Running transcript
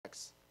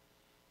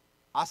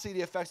I see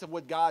the effects of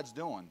what God's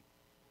doing.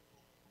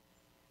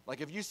 Like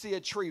if you see a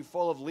tree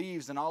full of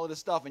leaves and all of this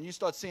stuff, and you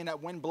start seeing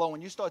that wind blow,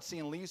 and you start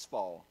seeing leaves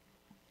fall.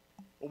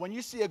 Or when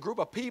you see a group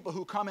of people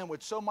who come in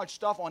with so much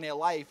stuff on their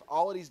life,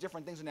 all of these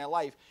different things in their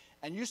life,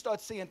 and you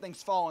start seeing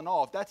things falling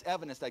off, that's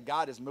evidence that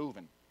God is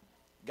moving.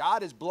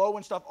 God is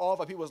blowing stuff off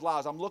of people's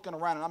lives. I'm looking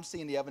around and I'm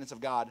seeing the evidence of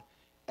God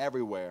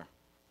everywhere.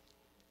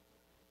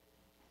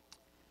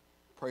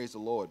 Praise the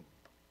Lord.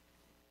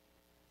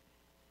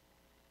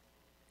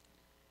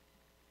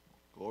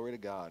 Glory to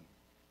God.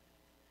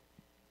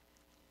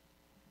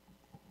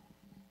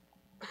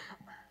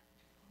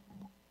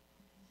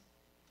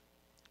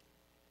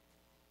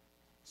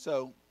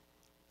 So,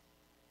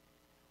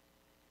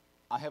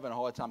 I'm having a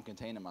hard time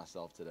containing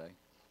myself today.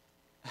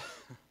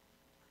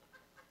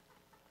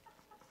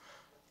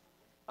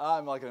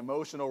 I'm like an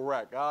emotional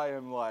wreck. I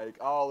am like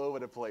all over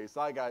the place.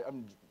 I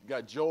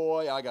got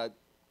joy, I got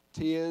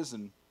tears,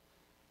 and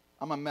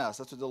I'm a mess.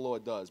 That's what the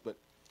Lord does. But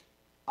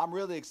I'm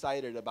really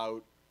excited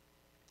about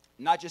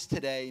not just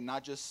today,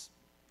 not just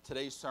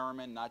today's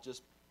sermon, not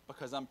just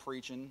because I'm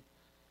preaching,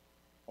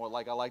 or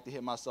like I like to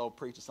hear myself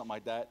preach or something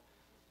like that.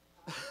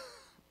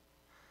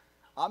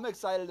 I'm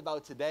excited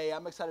about today.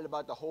 I'm excited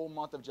about the whole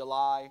month of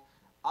July.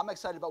 I'm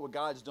excited about what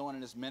God's doing in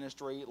this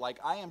ministry. Like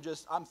I'm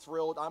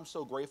thrilled. I'm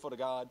so grateful to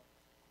God.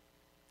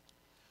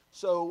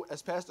 So,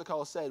 as Pastor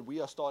Carl said, we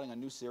are starting a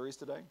new series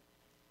today.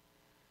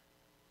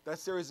 That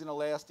series is going to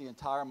last the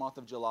entire month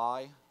of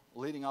July,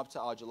 leading up to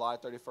our July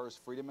 31st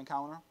Freedom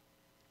Encounter.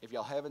 If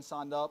y'all haven't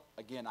signed up,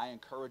 again, I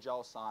encourage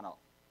y'all to sign up.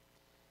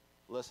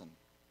 Listen,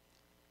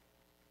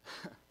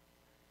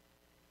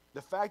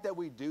 the fact that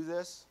we do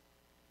this,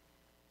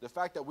 the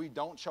fact that we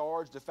don't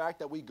charge, the fact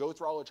that we go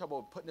through all the trouble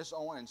of putting this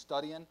on and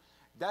studying,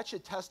 that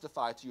should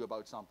testify to you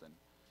about something.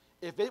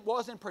 If it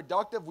wasn't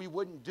productive, we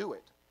wouldn't do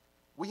it.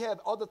 We have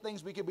other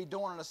things we could be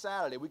doing on a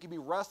Saturday. We could be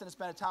resting and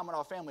spending time with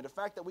our family. The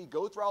fact that we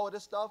go through all of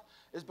this stuff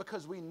is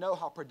because we know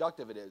how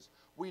productive it is.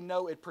 We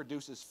know it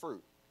produces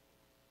fruit.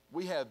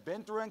 We have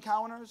been through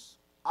encounters.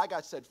 I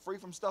got set free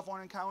from stuff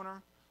on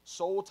encounter,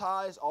 soul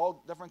ties,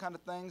 all different kind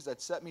of things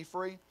that set me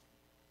free.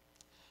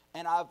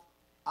 And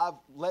I've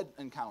led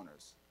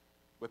encounters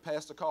with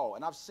Pastor Carl,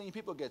 and I've seen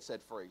people get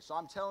set free. So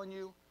I'm telling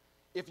you,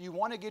 if you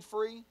want to get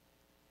free,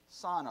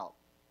 sign up.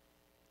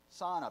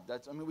 Sign up.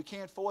 We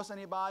can't force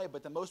anybody,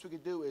 but the most we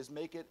could do is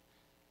make it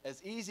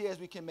as easy as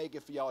we can make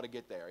it for y'all to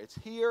get there. It's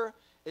here.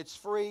 It's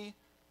free.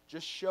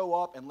 Just show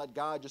up and let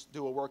God just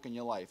do a work in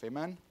your life.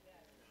 Amen?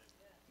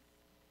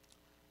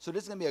 So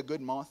this is going to be a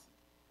good month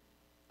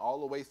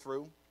all the way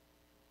through,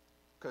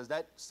 because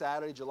that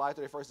Saturday, July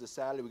 31st is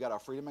Saturday, we got our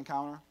Freedom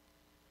Encounter.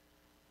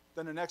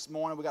 Then the next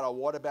morning, we got our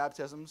water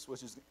baptisms,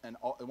 which is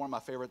one of my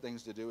favorite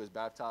things to do is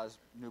baptize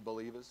new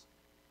believers.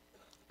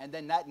 And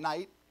then that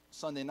night,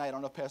 Sunday night, I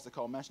don't know if Pastor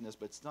Cole mentioned this,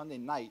 but Sunday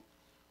night,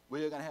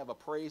 we're going to have a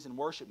praise and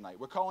worship night.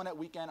 We're calling that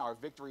weekend our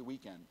Victory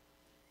Weekend,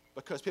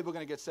 because people are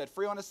going to get set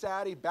free on a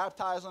Saturday,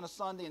 baptized on a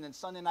Sunday, and then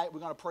Sunday night, we're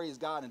going to praise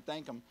God and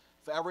thank Him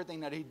for everything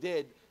that He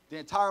did the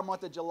entire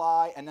month of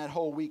July and that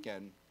whole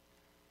weekend.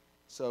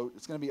 So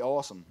it's going to be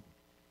awesome.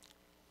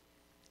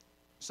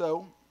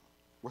 So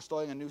we're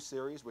starting a new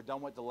series. We're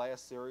done with the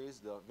last series,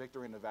 the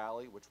Victory in the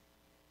Valley, which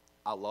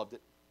I loved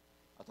it.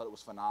 I thought it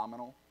was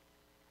phenomenal.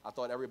 I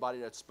thought everybody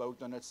that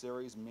spoke on that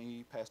series,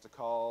 me, Pastor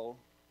Carl,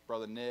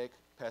 Brother Nick,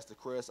 Pastor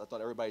Chris, I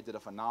thought everybody did a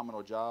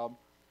phenomenal job.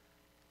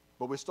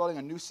 But we're starting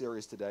a new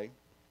series today,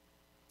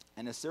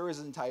 and the series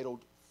is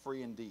entitled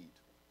Free Indeed.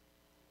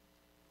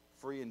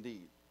 Free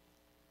Indeed.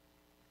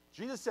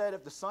 Jesus said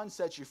if the Son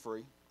sets you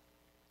free,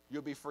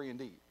 you'll be free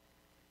indeed.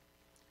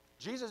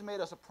 Jesus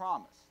made us a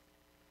promise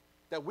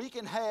that we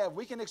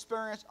can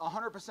experience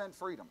 100%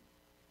 freedom.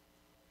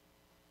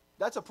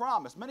 That's a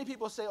promise. Many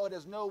people say, oh,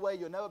 there's no way,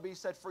 you'll never be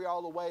set free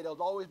all the way,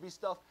 there'll always be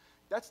stuff.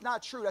 That's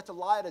not true. That's a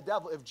lie of the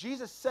devil. If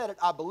Jesus said it,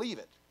 I believe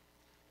it.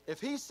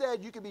 If He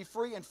said you can be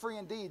free and free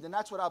indeed, then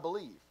that's what I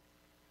believe.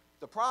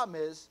 The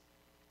problem is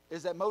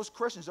that most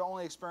Christians are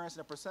only experiencing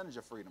a percentage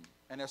of freedom,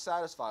 and they're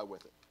satisfied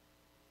with it.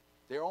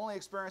 They're only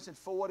experiencing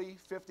 40,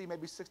 50,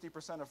 maybe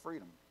 60% of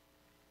freedom.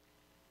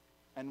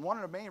 And one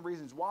of the main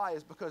reasons why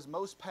is because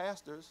most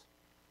pastors,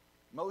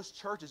 most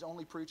churches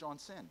only preach on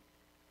sin.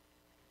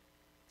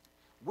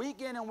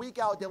 Week in and week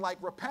out, they're like,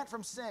 repent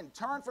from sin,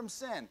 turn from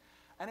sin.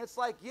 And it's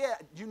like, yeah,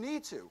 you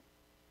need to.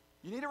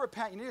 You need to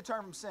repent, you need to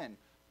turn from sin.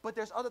 But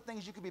there's other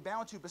things you can be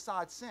bound to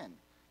besides sin.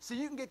 See,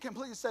 you can get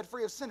completely set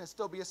free of sin and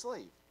still be a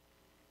slave.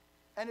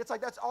 And it's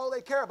like that's all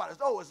they care about is,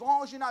 oh, as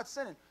long as you're not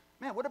sinning.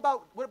 Man, what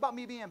about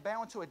me being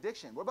bound to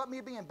addiction? What about me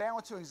being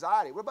bound to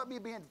anxiety? What about me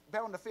being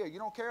bound to fear? You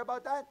don't care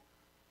about that?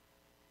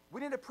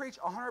 We need to preach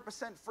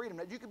 100% freedom,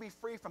 that you can be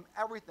free from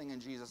everything in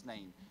Jesus'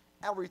 name.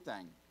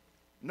 Everything.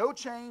 No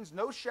chains,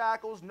 no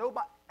shackles,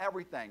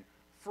 everything.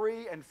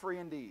 Free and free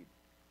indeed.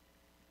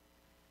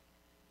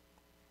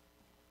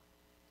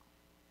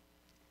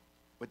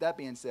 With that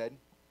being said,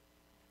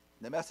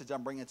 the message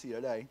I'm bringing to you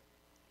today,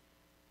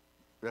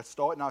 let's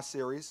start in our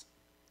series.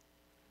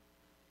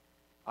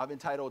 I've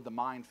entitled The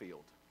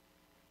Minefield.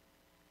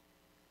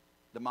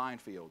 The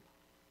Minefield.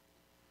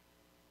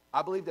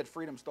 I believe that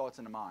freedom starts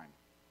in the mind.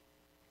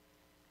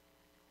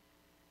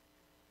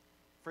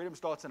 Freedom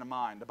starts in the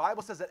mind. The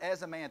Bible says that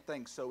as a man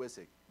thinks, so is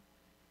he.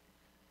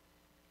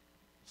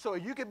 So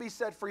you could be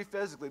set free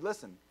physically.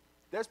 Listen,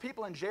 there's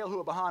people in jail who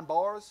are behind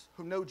bars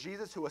who know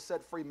Jesus who are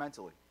set free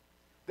mentally.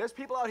 There's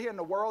people out here in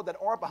the world that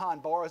aren't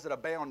behind bars that are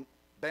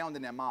bound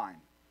in their mind.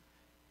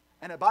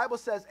 And the Bible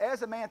says,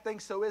 as a man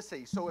thinks, so is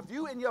he. So if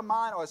you in your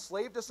mind are a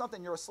slave to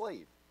something, you're a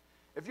slave.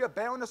 If you're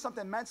bound to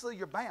something mentally,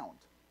 you're bound.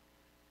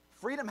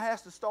 Freedom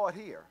has to start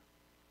here.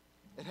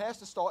 It has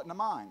to start in the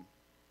mind.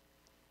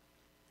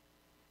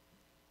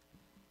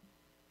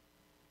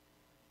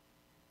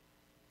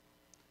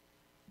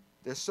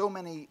 There's so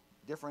many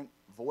different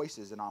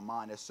voices in our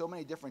mind. There's so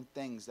many different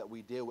things that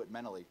we deal with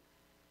mentally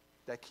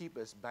that keep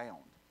us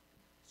bound.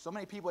 So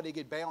many people, they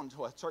get bound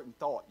to a certain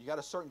thought. You got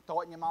a certain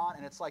thought in your mind,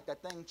 and it's like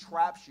that thing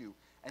traps you,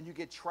 and you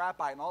get trapped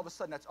by it, and all of a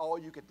sudden that's all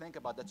you could think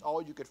about. That's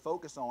all you could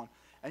focus on,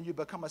 and you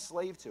become a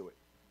slave to it.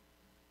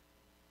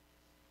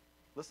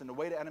 Listen, the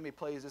way the enemy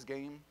plays this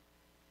game,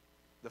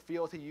 the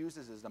field he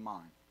uses is the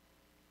mind.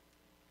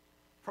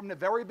 From the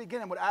very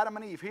beginning with Adam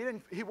and Eve,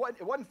 it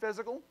wasn't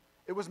physical,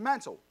 it was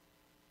mental.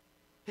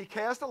 He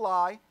cast a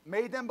lie,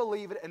 made them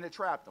believe it, and it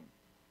trapped them.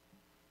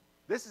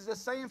 This is the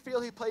same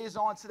field he plays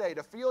on today.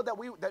 The field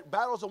that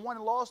battles are won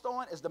and lost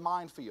on is the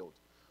mind field.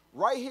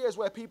 Right here is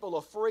where people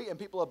are free and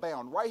people are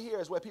bound. Right here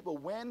is where people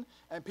win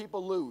and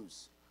people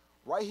lose.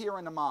 Right here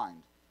in the mind.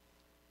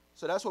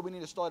 So that's what we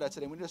need to start at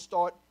today. We need to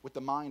start with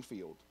the mind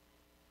field.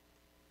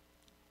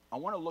 I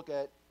want to look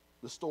at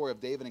the story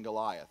of David and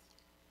Goliath.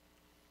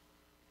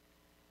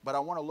 But I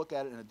want to look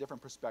at it in a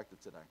different perspective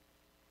today.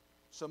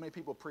 So many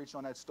people preach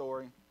on that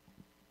story.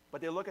 But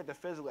they look at the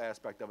physical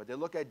aspect of it. They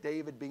look at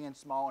David being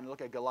small, and they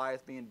look at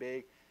Goliath being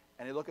big,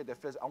 and they look at the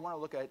physical. I want to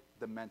look at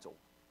the mental.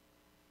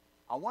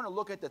 I want to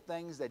look at the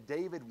things that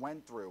David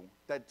went through,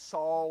 that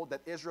Saul,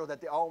 that Israel,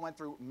 that they all went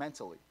through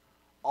mentally.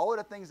 All of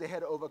the things they had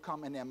to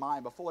overcome in their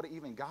mind before they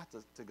even got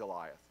to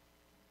Goliath.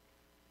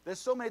 There's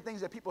so many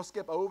things that people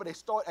skip over. They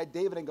start at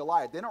David and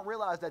Goliath. They don't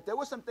realize that there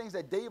were some things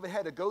that David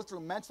had to go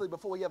through mentally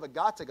before he ever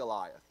got to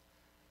Goliath.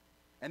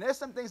 And there's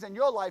some things in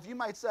your life you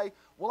might say,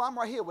 well, I'm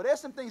right here. Well, there's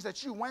some things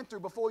that you went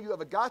through before you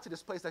ever got to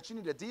this place that you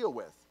need to deal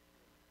with.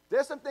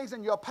 There's some things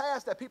in your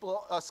past that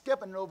people are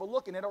skipping and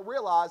overlooking. They don't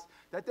realize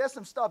that there's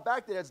some stuff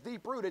back there that's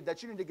deep-rooted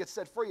that you need to get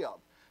set free of.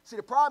 See,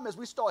 the problem is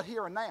we start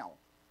here and now.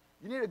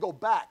 You need to go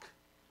back.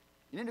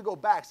 You need to go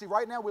back. See,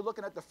 right now we're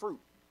looking at the fruit.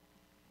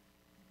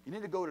 You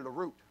need to go to the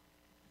root.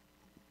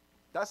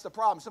 That's the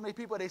problem. So many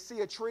people, they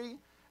see a tree,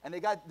 and they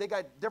got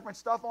different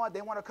stuff on it.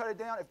 They want to cut it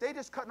down. If they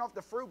just cutting off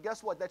the fruit,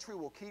 guess what? That tree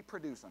will keep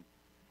producing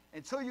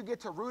until you get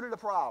to the root of the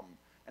problem.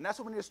 And that's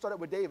what we need to start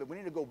with David. We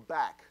need to go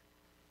back.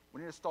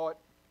 We need to start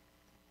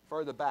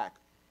further back.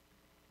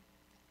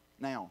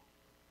 Now,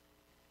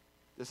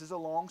 this is a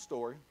long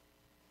story.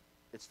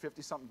 It's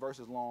 50-something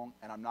verses long,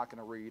 and I'm not going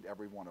to read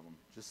every one of them,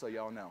 just so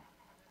y'all know.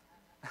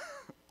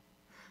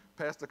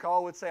 Pastor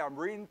Carl would say, I'm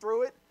reading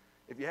through it.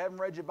 If you haven't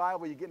read your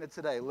Bible, you're getting it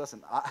today.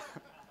 Listen,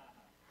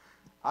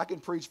 I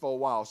can preach for a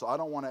while, so I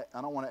don't want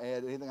to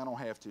add anything I don't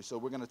have to. So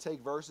we're going to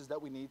take verses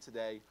that we need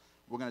today.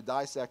 We're going to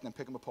dissect and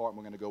pick them apart, and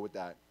we're going to go with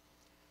that.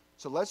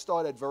 So let's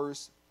start at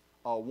verse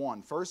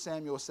 1. 1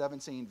 Samuel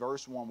 17,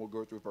 verse 1. We'll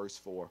go through verse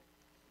 4.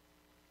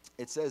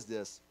 It says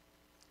this.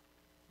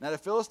 Now the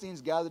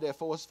Philistines gathered their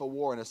forces for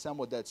war and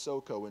assembled at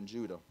Soko in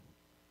Judah.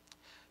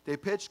 They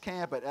pitched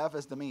camp at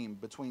Ephes-Dammim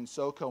between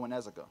Soko and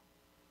Ezekah.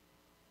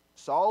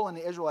 Saul and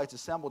the Israelites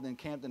assembled and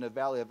camped in the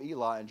valley of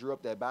Elah and drew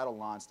up their battle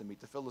lines to meet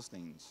the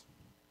Philistines.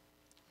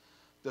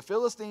 The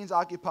Philistines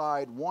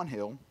occupied one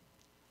hill,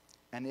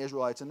 and the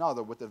Israelites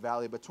another, with the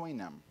valley between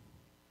them.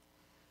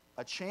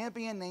 A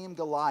champion named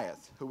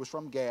Goliath, who was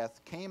from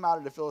Gath, came out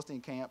of the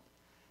Philistine camp.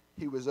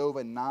 He was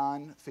over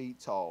 9 feet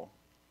tall.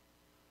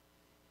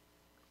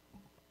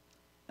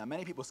 Now,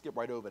 many people skip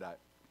right over that.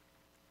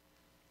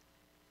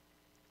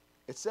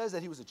 It says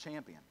that he was a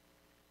champion.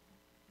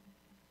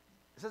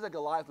 It says that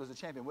Goliath was a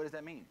champion. What does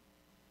that mean?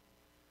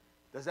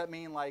 Does that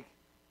mean like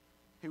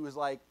he was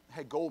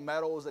had gold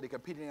medals, that he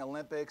competed in the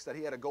Olympics, that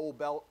he had a gold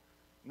belt?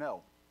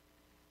 No.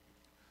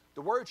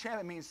 The word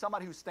champion means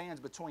somebody who stands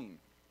between.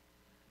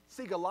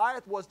 See,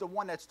 Goliath was the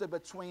one that stood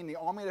between the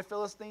army of the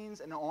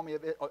Philistines and the army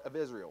of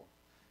Israel.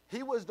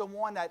 He was the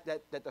one that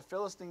the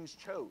Philistines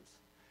chose.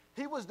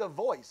 He was the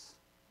voice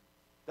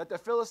that the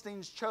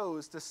Philistines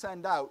chose to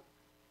send out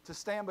to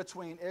stand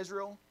between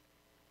Israel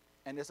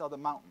and this other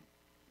mountain.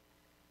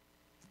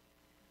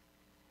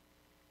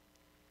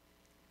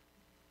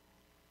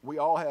 We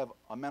all have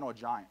a mental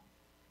giant.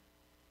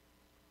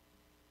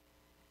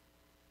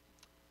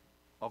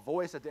 A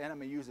voice that the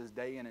enemy uses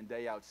day in and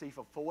day out. See,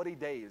 for 40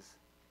 days,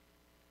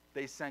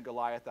 they sent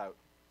Goliath out.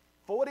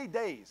 40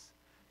 days.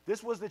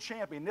 This was the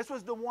champion. This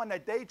was the one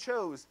that they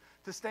chose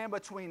to stand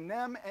between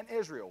them and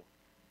Israel.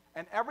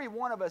 And every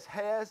one of us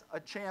has a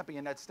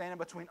champion that's standing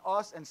between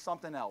us and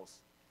something else.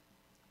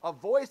 A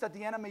voice that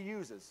the enemy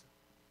uses.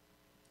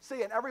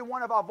 See, and every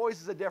one of our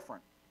voices are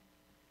different.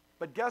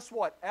 But guess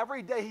what?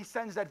 Every day he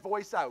sends that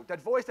voice out.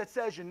 That voice that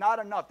says you're not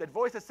enough. That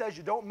voice that says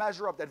you don't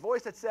measure up. That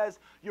voice that says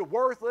you're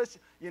worthless.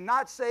 You're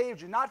not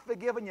saved. You're not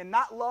forgiven. You're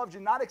not loved.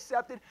 You're not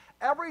accepted.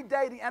 Every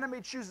day the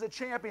enemy chooses a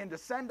champion to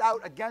send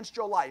out against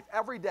your life.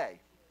 Every day.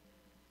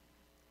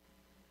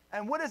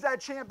 And what does that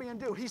champion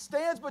do? He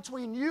stands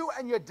between you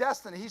and your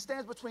destiny. He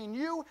stands between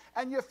you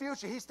and your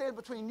future. He stands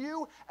between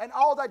you and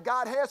all that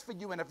God has for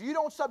you. And if you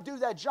don't subdue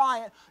that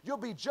giant, you'll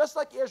be just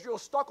like Israel,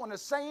 stuck on the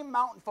same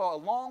mountain for a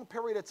long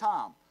period of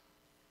time.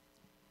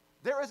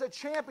 There is a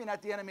champion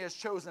that the enemy has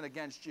chosen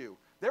against you.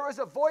 There is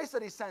a voice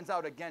that he sends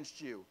out against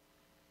you.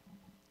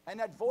 And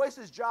that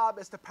voice's job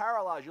is to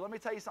paralyze you. Let me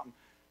tell you something.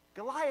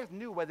 Goliath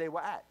knew where they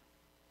were at.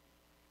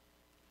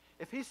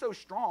 If he's so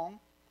strong,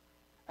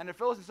 and the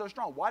Philistines are so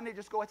strong, why didn't they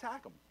just go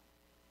attack him?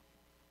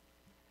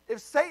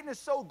 If Satan is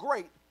so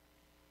great,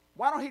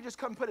 why don't he just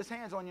come put his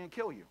hands on you and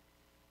kill you?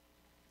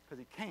 Because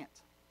he can't.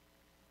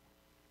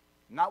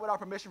 Not without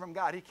permission from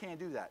God. He can't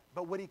do that.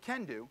 But what he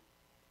can do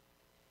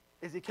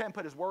is he can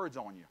put his words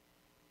on you.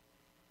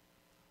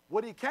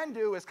 What he can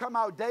do is come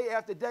out day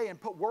after day and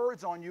put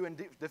words on you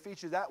and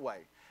defeat you that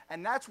way.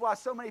 And that's why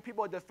so many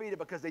people are defeated,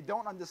 because they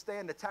don't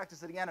understand the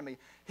tactics of the enemy.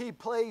 He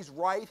plays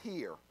right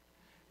here.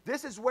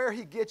 This is where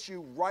he gets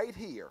you, right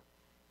here.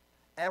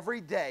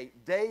 Every day,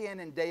 day in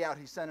and day out,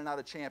 he's sending out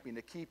a champion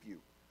to keep you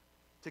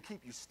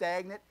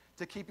stagnant,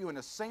 to keep you in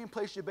the same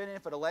place you've been in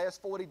for the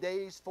last 40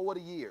 days,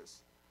 40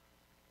 years.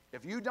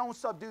 If you don't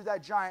subdue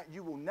that giant,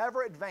 you will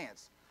never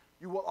advance.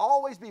 You will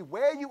always be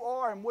where you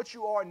are and what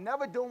you are,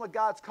 never doing what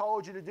God's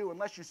called you to do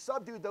unless you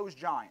subdue those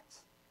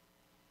giants.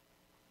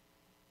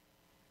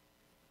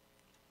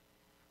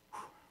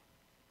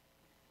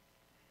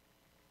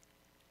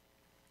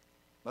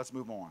 Let's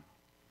move on.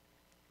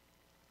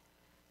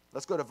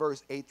 Let's go to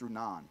verse 8 through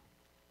 9. It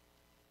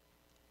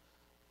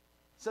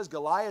says,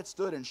 Goliath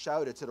stood and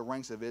shouted to the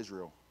ranks of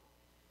Israel,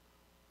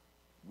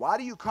 "Why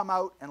do you come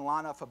out and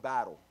line up for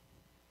battle?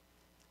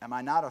 Am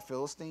I not a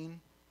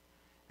Philistine?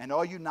 And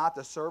are you not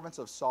the servants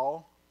of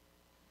Saul?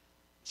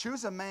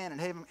 Choose a man and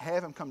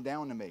have him come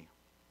down to me.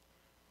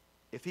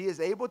 If he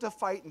is able to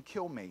fight and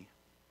kill me,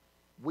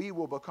 we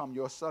will become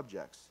your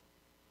subjects.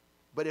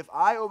 But if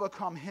I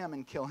overcome him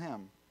and kill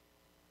him,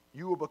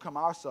 you will become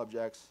our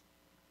subjects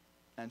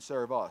and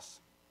serve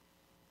us."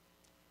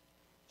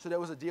 So there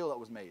was a deal that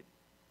was made.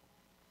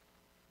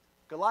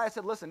 Goliath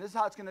said, listen, this is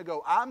how it's going to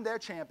go. I'm their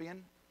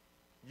champion.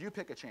 You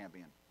pick a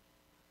champion.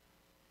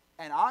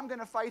 And I'm going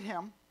to fight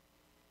him.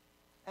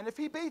 And if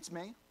he beats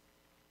me,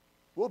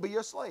 we'll be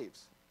your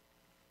slaves.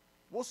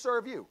 We'll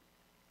serve you.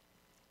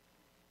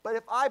 But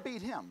if I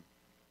beat him,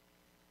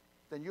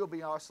 then you'll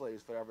be our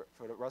slaves forever,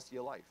 for the rest of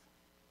your life.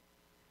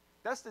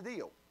 That's the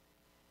deal.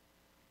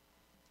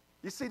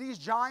 You see these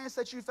giants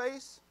that you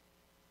face?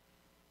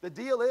 The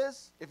deal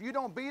is, if you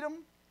don't beat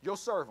them, you'll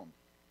serve them.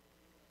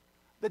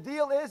 The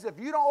deal is, if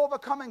you don't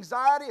overcome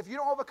anxiety, if you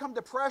don't overcome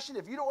depression,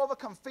 if you don't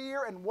overcome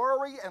fear and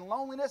worry and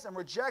loneliness and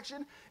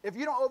rejection, if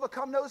you don't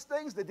overcome those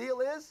things, the deal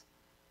is,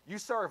 you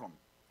serve them.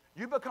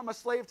 You become a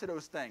slave to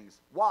those things.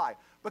 Why?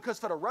 Because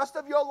for the rest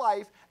of your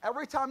life,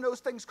 every time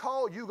those things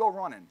call, you go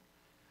running.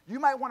 You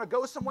might want to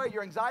go somewhere,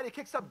 your anxiety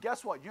kicks up,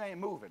 guess what? You ain't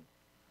moving.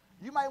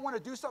 You might want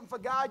to do something for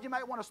God. You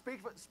might want to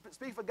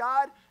speak for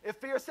God. If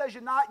fear says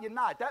you're not, you're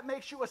not. That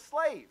makes you a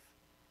slave.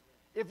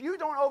 If you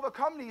don't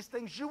overcome these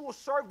things, you will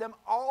serve them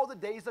all the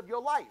days of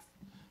your life.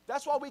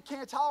 That's why we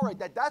can't tolerate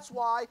that. That's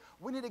why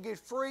we need to get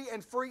free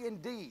and free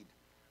indeed.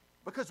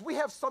 Because we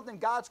have something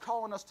God's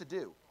calling us to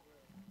do.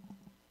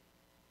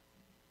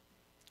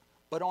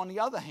 But on the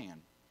other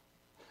hand,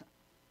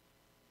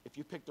 if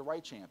you pick the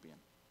right champion,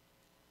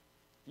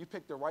 if you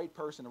pick the right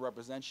person to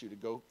represent you to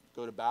go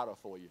to battle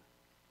for you,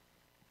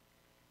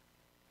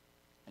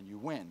 and you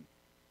win,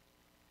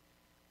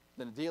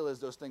 then the deal is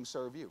those things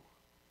serve you.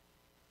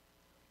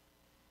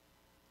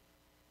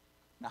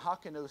 Now, how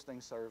can those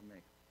things serve me?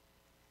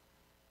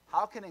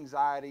 How can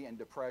anxiety and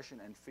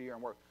depression and fear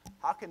and work,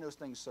 how can those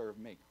things serve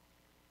me?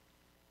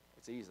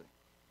 It's easy.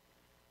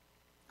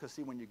 Because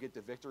see, when you get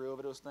the victory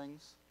over those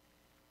things,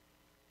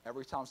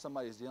 every time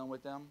somebody's dealing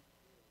with them,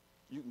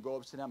 you can go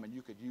up to them and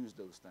you could use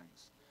those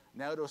things.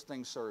 Now those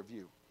things serve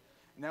you.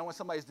 Now when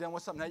somebody's dealing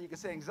with something, now you can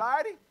say,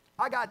 anxiety,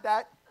 I got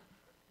that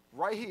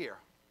right here.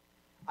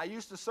 I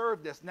used to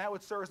serve this. Now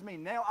it serves me.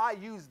 Now I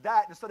use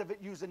that instead of it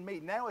using me.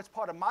 Now it's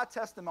part of my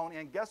testimony.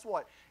 And guess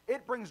what?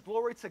 It brings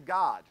glory to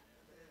God.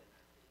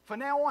 From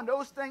now on,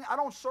 those things, I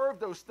don't serve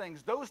those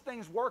things. Those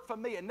things work for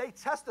me. And they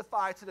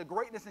testify to the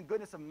greatness and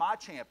goodness of my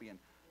champion,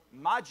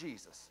 my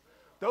Jesus.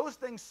 Those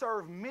things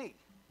serve me.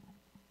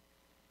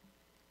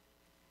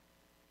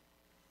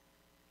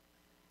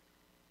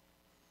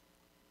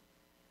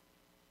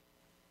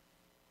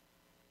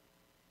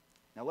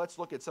 Now let's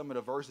look at some of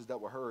the verses that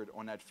were heard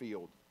on that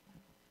field.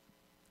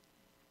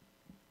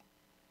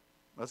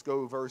 Let's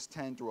go verse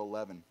 10 through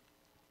 11.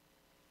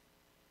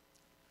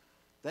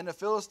 Then the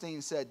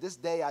Philistines said, "This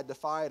day I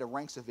defy the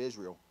ranks of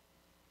Israel.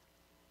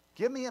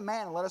 Give me a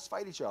man and let us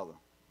fight each other."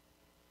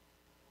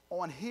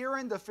 On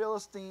hearing the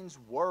Philistines'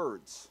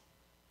 words,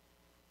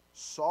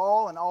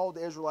 Saul and all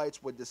the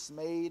Israelites were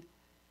dismayed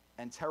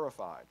and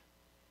terrified.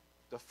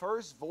 The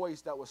first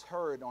voice that was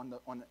heard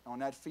on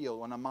that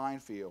field, on the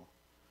minefield,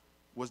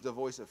 was the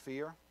voice of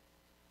fear,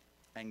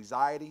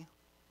 anxiety,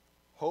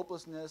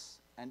 hopelessness,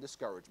 and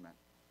discouragement.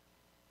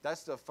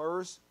 That's the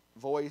first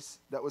voice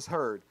that was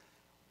heard.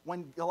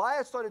 When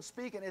Goliath started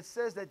speaking, it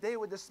says that they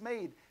were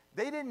dismayed.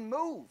 They didn't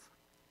move.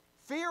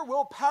 Fear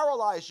will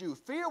paralyze you.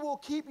 Fear will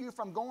keep you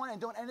from going and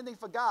doing anything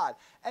for God.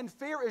 And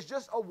fear is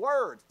just a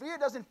word. Fear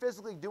doesn't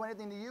physically do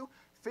anything to you.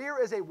 Fear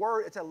is a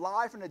word. It's a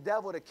lie from the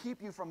devil to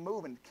keep you from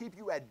moving, keep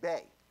you at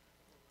bay.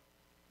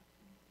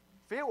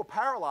 Fear will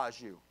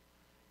paralyze you.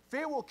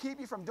 Fear will keep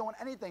you from doing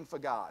anything for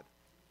God.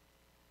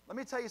 Let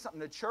me tell you something.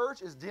 The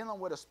church is dealing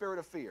with a spirit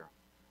of fear.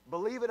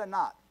 Believe it or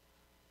not.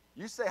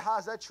 You say, how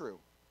is that true?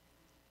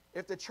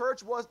 If the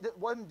church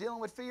wasn't dealing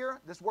with fear,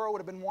 this world would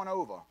have been won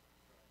over.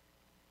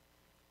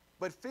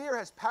 But fear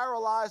has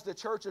paralyzed the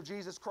church of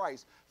Jesus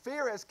Christ.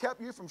 Fear has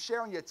kept you from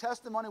sharing your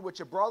testimony with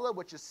your brother,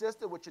 with your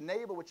sister, with your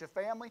neighbor, with your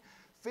family.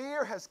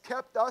 Fear has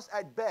kept us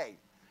at bay.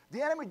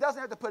 The enemy doesn't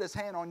have to put his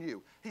hand on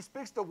you. He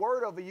speaks the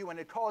word over you, and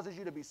it causes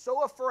you to be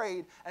so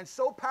afraid and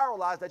so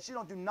paralyzed that you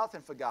don't do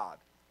nothing for God.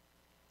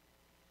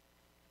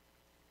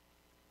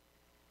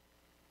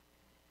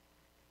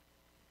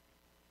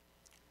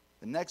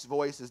 The next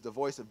voice is the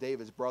voice of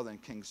David's brother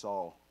and King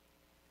Saul.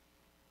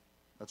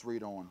 Let's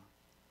read on.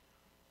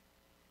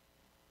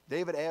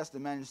 David asked the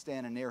men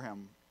standing near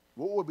him,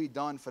 what will be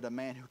done for the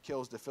man who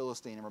kills the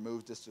Philistine and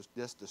removes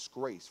this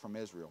disgrace from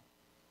Israel?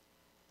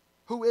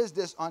 Who is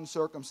this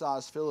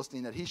uncircumcised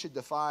Philistine that he should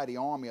defy the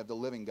army of the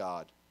living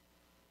God?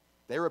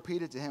 They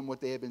repeated to him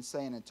what they had been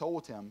saying and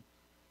told him,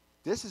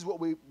 this is what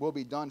will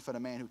be done for the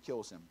man who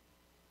kills him.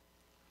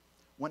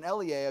 When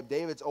Eliab,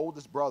 David's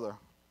oldest brother,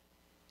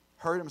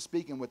 heard him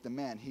speaking with the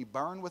men, he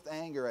burned with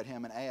anger at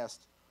him and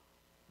asked,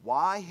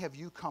 why have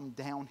you come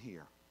down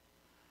here?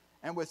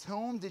 And with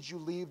whom did you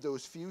leave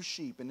those few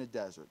sheep in the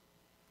desert?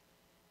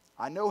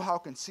 I know how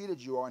conceited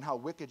you are and how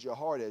wicked your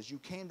heart is. You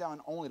came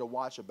down only to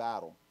watch a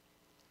battle.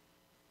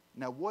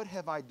 Now what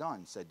have I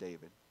done, said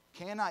David.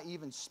 Can I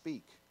even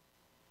speak?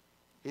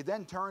 He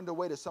then turned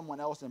away to someone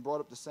else and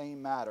brought up the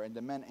same matter, and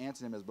the men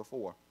answered him as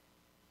before.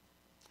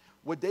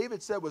 What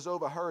David said was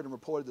overheard and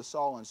reported to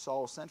Saul, and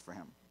Saul sent for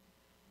him.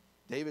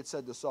 David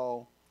said to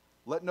Saul,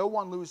 let no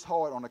one lose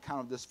heart on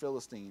account of this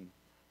Philistine.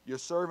 Your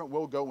servant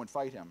will go and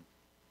fight him.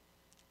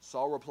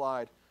 Saul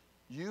replied,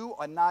 you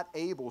are not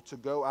able to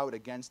go out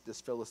against this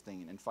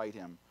Philistine and fight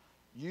him.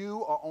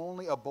 You are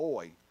only a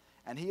boy,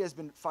 and he has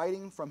been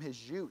fighting from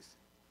his youth.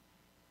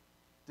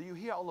 Do you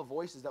hear all the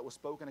voices that were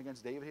spoken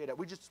against David here that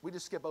we just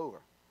skip over?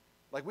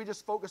 Like we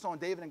just focus on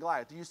David and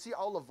Goliath. Do you see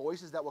all the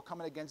voices that were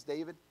coming against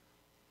David?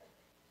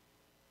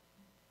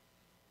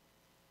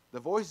 The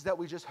voices that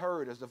we just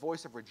heard is the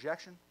voice of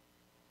rejection,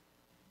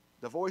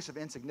 the voice of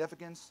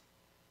insignificance,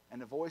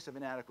 and the voice of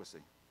inadequacy.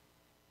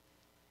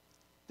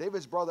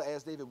 David's brother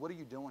asked David, what are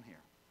you doing here?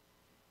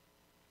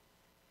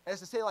 As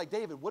to say, like,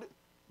 David, what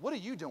are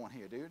you doing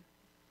here, dude?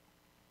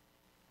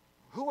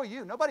 Who are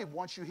you? Nobody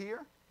wants you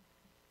here.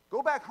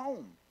 Go back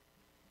home.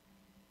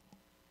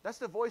 That's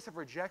the voice of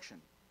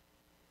rejection.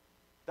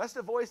 That's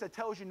the voice that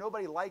tells you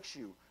nobody likes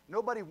you.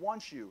 Nobody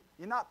wants you.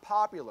 You're not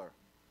popular.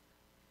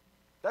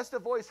 That's the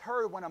voice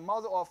heard when a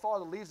mother or a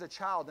father leaves a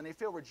child and they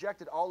feel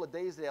rejected all the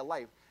days of their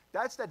life.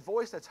 That's that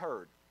voice that's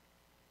heard.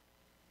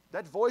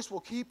 That voice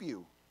will keep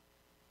you.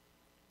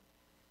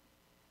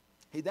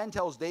 He then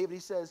tells David, he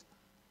says,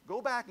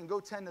 go back and go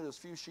tend to those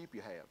few sheep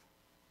you have.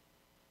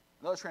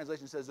 Another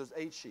translation says those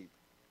 8 sheep.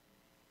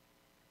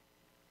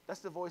 That's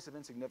the voice of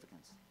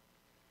insignificance.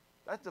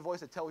 That's the voice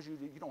that tells you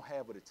that you don't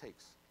have what it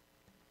takes.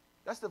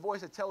 That's the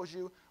voice that tells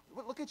you,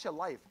 look at your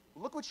life.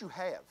 Look what you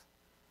have.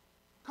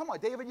 Come on,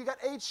 David, you got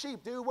 8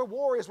 sheep, dude. We're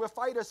warriors. We're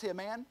fighters here,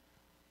 man.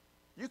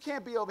 You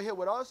can't be over here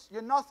with us.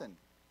 You're nothing.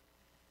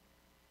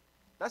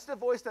 That's the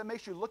voice that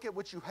makes you look at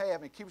what you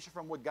have and keeps you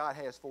from what God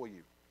has for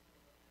you.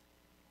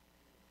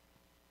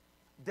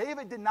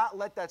 David did not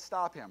let that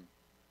stop him.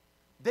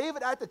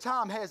 David at the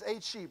time has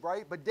 8 sheep,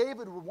 right? But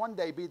David would one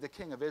day be the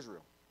king of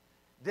Israel.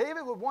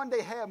 David would one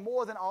day have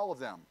more than all of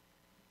them.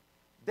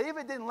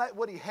 David didn't let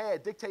what he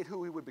had dictate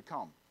who he would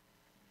become.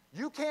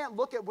 You can't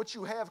look at what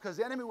you have because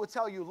the enemy will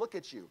tell you, look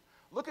at you.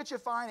 Look at your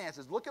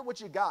finances. Look at what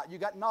you got. You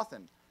got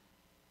nothing.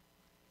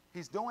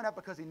 He's doing that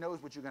because he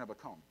knows what you're going to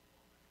become.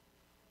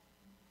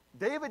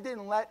 David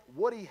didn't let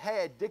what he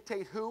had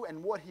dictate who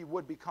and what he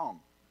would become.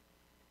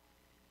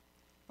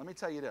 Let me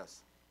tell you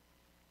this.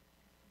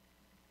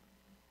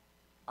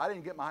 I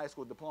didn't get my high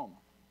school diploma.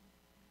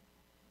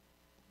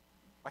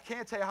 I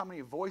can't tell you how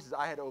many voices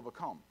I had to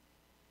overcome.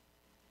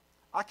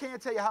 I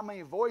can't tell you how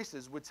many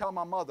voices would tell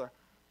my mother,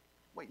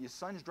 wait, your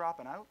son's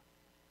dropping out?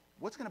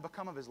 What's going to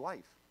become of his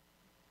life?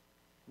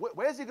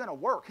 Where's he going to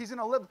work? He's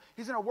going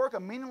to work a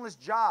meaningless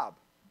job.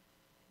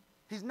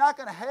 He's not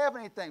going to have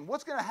anything.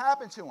 What's going to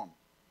happen to him?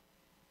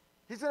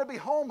 He's going to be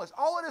homeless.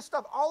 All of this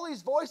stuff, all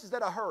these voices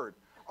that I heard,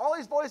 all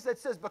these voices that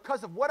says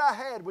because of what I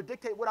had would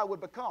dictate what I would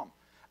become.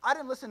 I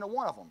didn't listen to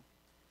one of them.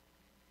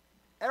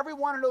 Every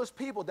one of those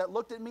people that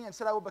looked at me and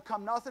said I would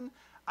become nothing,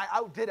 I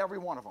outdid every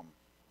one of them.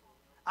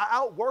 I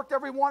outworked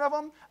every one of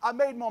them. I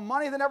made more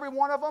money than every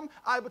one of them.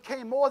 I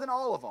became more than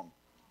all of them.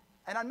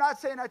 And I'm not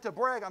saying that to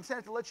brag. I'm saying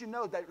it to let you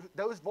know that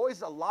those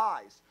voices are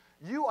lies.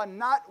 You are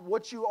not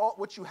what you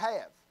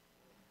have.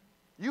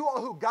 You are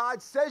who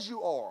God says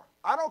you are.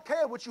 I don't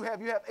care what you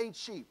have. You have 8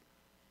 sheep.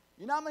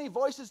 You know how many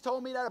voices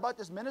told me that about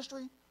this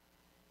ministry?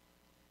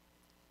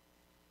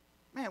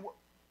 Man,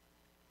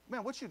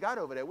 what you got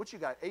over there? What you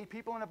got? 8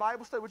 people in the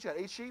Bible study? What you got?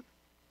 8 sheep?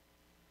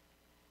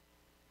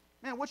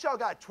 Man, what y'all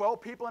got? 12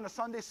 people in the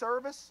Sunday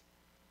service?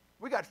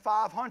 We got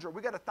 500.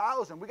 We got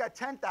 1,000. We got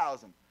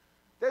 10,000.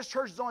 There's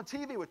churches on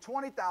TV with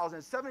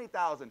 20,000,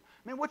 70,000.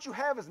 Man, what you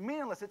have is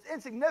meaningless. It's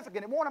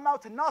insignificant. It won't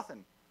amount to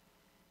nothing.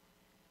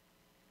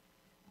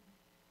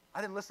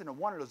 I didn't listen to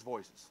one of those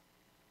voices.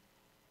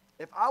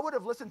 If I would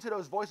have listened to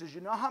those voices,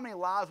 you know how many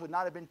lives would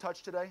not have been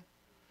touched today?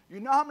 You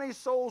know how many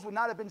souls would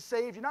not have been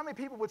saved? You know how many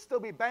people would still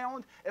be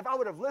bound if I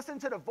would have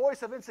listened to the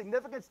voice of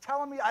insignificance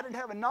telling me I didn't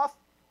have enough?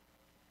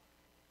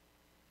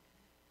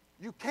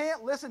 You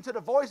can't listen to the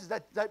voices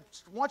that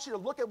want you to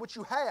look at what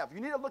you have.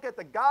 You need to look at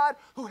the God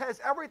who has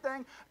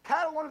everything.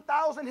 Cattle on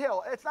 1,000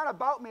 hills. It's not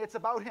about me. It's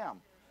about him.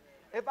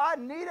 If I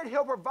need it,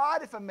 he'll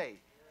provide it for me.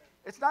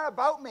 It's not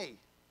about me.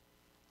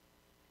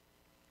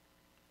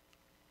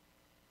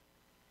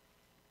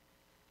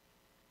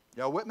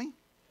 Y'all with me?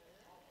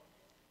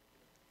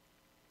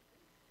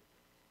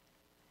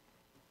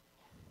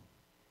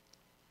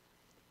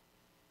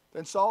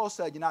 Then Saul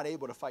said, you're not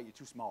able to fight. You're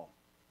too small.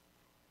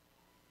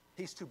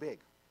 He's too big.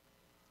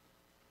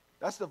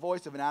 That's the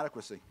voice of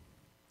inadequacy.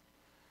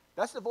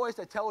 That's the voice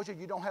that tells you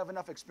you don't have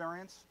enough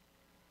experience.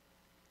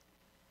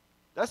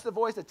 That's the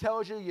voice that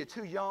tells you you're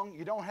too young,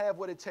 you don't have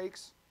what it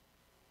takes.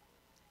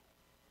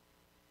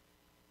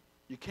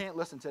 You can't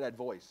listen to that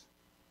voice.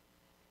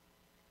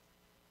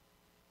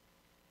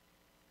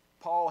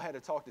 Paul had to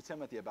talk to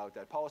Timothy about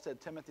that. Paul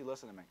said, Timothy,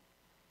 listen to me.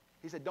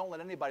 He said, don't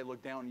let anybody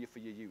look down on you for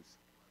your youth.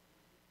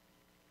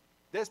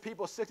 There's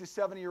people 60,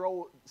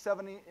 70-year-old,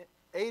 70,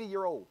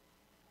 80-year-old.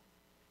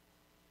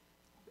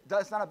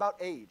 It's not about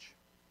age.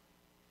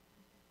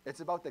 It's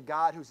about the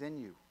God who's in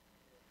you.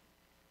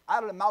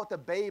 Out of the mouth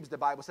of babes, the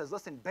Bible says,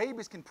 listen,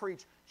 babies can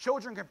preach,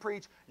 children can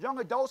preach, young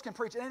adults can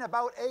preach. It ain't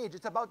about age.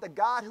 It's about the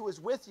God who is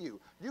with you.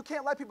 You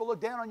can't let people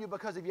look down on you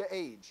because of your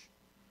age.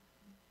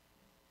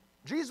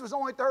 Jesus was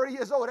only 30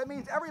 years old. That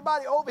means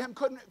everybody over him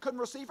couldn't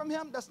receive from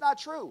him? That's not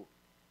true.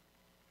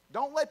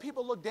 Don't let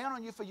people look down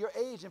on you for your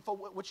age and for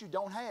what you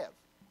don't have.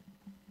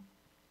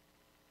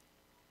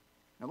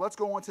 Now let's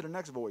go on to the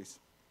next voice.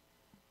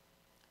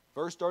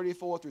 Verse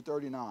 34 through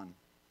 39.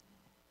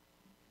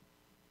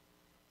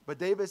 But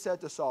David said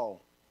to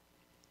Saul,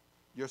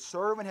 your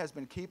servant has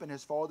been keeping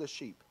his father's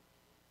sheep.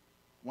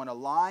 When a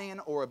lion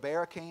or a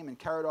bear came and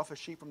carried off a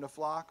sheep from the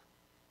flock,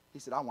 he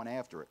said, I went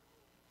after it.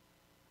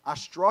 I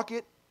struck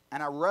it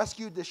and I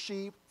rescued the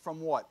sheep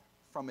from what?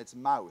 From its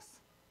mouth.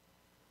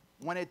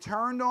 When it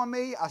turned on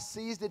me, I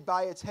seized it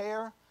by its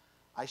hair.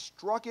 I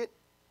struck it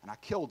and I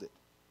killed it.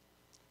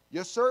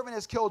 Your servant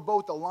has killed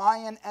both the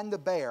lion and the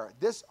bear.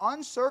 This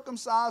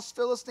uncircumcised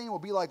Philistine will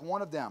be like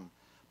one of them,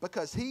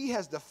 because he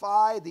has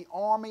defied the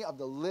army of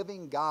the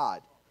living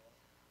God.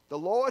 The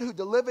Lord who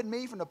delivered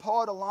me from the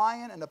paw of the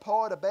lion and the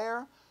paw of the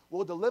bear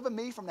will deliver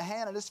me from the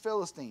hand of this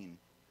Philistine.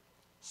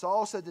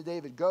 Saul said to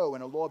David, go,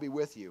 and the Lord be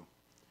with you.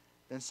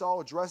 Then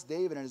Saul dressed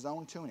David in his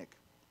own tunic.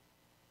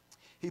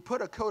 He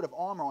put a coat of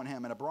armor on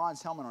him and a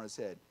bronze helmet on his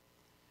head.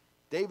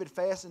 David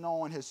fastened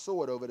on his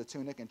sword over the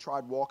tunic and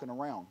tried walking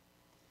around,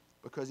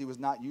 because he was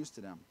not used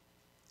to them.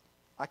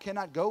 I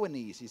cannot go in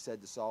these, he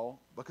said to Saul,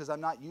 because I'm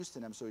not used to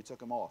them, so he took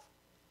them off.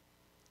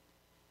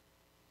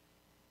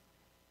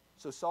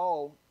 So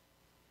Saul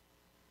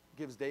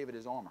gives David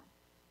his armor.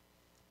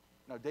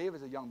 Now,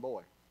 David's a young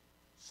boy.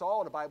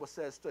 Saul, the Bible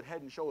says, stood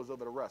head and shoulders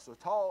over the rest.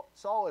 So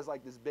Saul is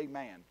like this big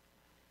man.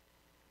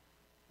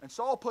 And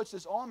Saul puts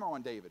this armor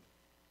on David,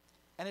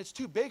 and it's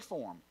too big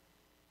for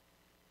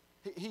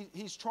him.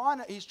 He's trying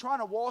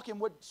to walk in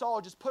what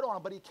Saul just put on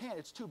him, but he can't.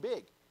 It's too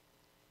big.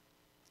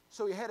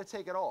 So he had to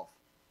take it off.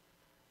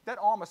 That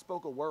armor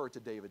spoke a word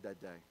to David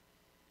that day.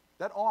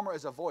 That armor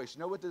is a voice.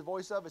 You know what the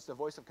voice of? It's the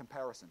voice of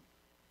comparison.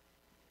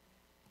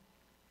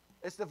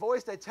 It's the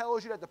voice that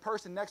tells you that the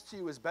person next to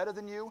you is better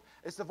than you.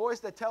 It's the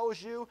voice that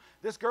tells you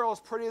this girl is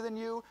prettier than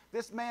you.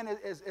 This man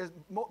is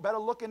better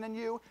looking than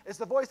you. It's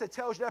the voice that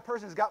tells you that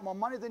person's got more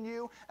money than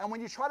you. And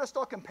when you try to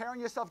start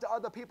comparing yourself to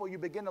other people, you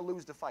begin to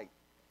lose the fight.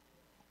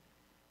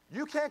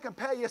 You can't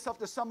compare yourself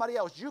to somebody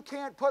else. You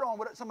can't put on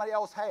what somebody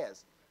else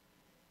has.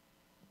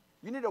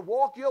 You need to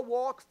walk your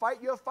walk,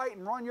 fight your fight,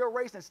 and run your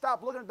race, and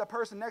stop looking at the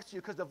person next to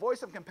you, because the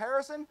voice of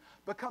comparison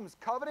becomes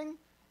coveting.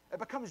 It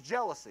becomes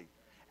jealousy.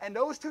 And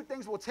those two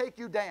things will take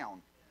you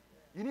down.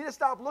 You need to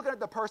stop looking at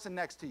the person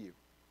next to you.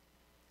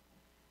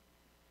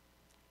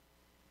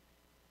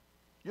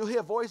 You'll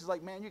hear voices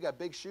like, man, you got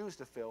big shoes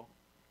to fill.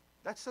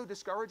 That's so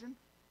discouraging.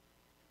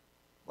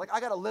 Like,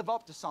 I got to live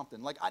up to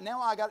something. Like,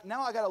 now I got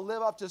to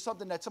live up to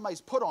something that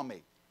somebody's put on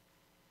me.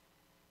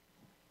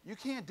 You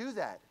can't do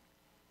that.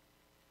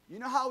 You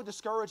know how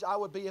discouraged I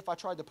would be if I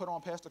tried to put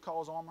on Pastor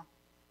Carl's armor?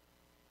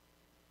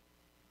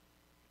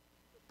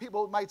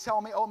 People might tell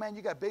me, oh man,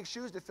 you got big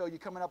shoes to fill, you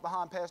coming up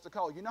behind Pastor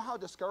Carl. You know how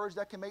discouraged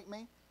that can make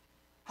me?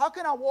 How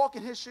can I walk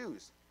in his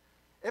shoes?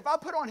 If I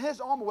put on his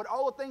armor with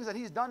all the things that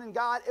he's done in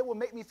God, it would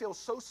make me feel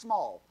so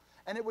small.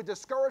 And it would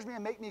discourage me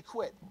and make me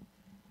quit.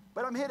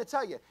 But I'm here to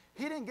tell you,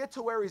 he didn't get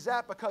to where he's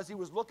at because he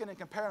was looking and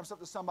comparing himself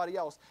to somebody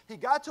else. He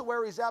got to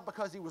where he's at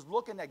because he was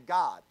looking at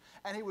God.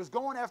 And he was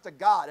going after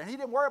God. And he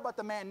didn't worry about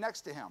the man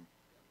next to him.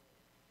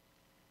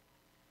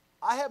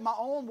 I have my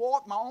own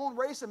walk, my own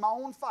race, and my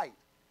own fight.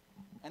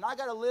 And I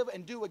got to live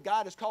and do what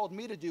God has called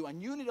me to do.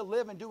 And you need to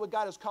live and do what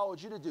God has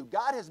called you to do.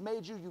 God has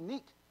made you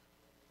unique.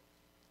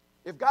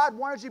 If God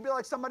wanted you to be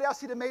like somebody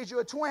else, he'd have made you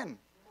a twin.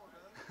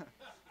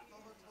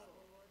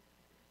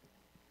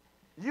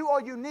 You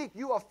are unique.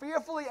 You are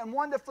fearfully and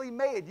wonderfully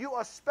made. You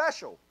are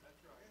special.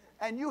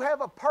 And you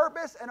have a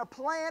purpose and a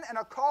plan and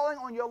a calling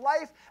on your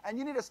life, and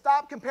you need to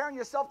stop comparing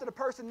yourself to the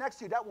person next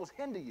to you. That will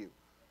hinder you.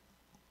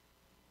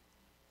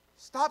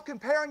 Stop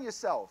comparing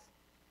yourself.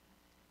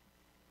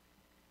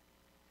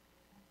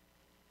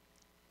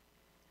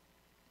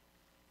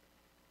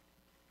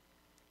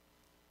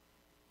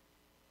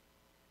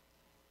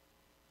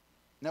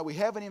 Now, we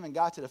haven't even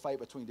got to the fight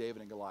between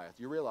David and Goliath.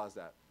 You realize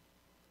that?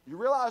 You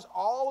realize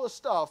all the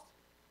stuff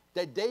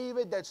that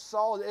David, that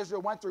Saul, that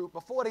Israel went through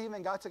before they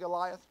even got to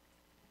Goliath?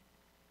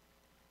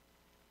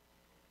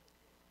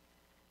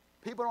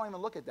 People don't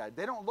even look at that.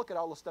 They don't look at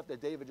all the stuff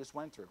that David just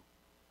went through.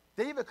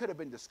 David could have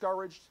been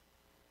discouraged.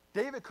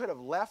 David could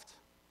have left.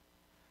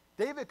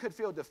 David could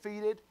feel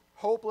defeated,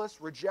 hopeless,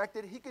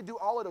 rejected. He could do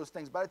all of those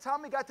things. By the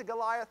time he got to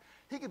Goliath,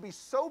 he could be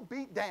so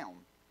beat down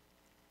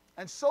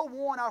and so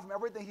worn out from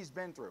everything he's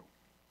been through.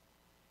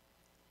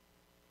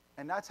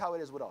 And that's how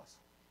it is with us.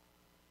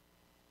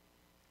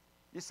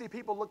 You see,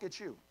 people look at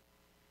you,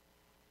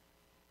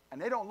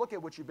 and they don't look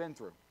at what you've been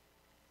through.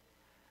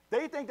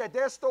 They think that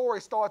their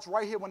story starts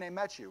right here when they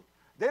met you.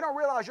 They don't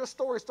realize your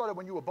story started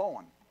when you were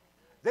born.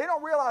 They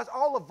don't realize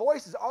all the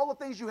voices, all the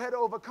things you had to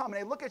overcome. And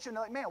they look at you and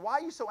they're like, man, why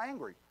are you so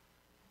angry?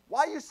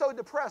 Why are you so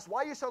depressed?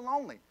 Why are you so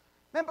lonely?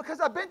 Man, because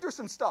I've been through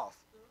some stuff.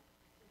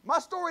 My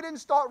story didn't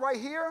start right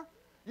here.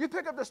 You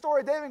pick up the story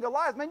of David and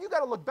Goliath, man, you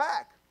got to look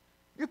back.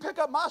 You pick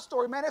up my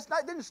story, man, it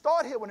didn't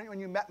start here when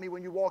you met me,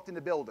 when you walked in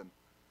the building.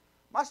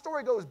 My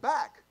story goes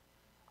back.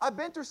 I've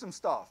been through some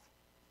stuff.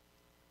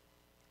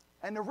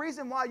 And the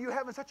reason why you're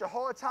having such a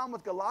hard time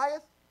with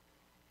Goliath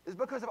is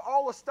because of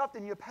all the stuff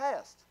in your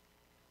past.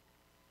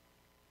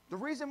 The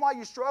reason why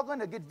you're struggling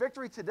to get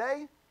victory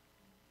today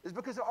is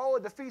because of all the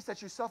defeats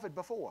that you suffered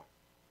before.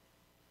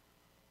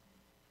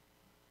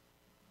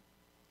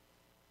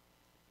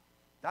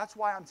 That's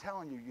why I'm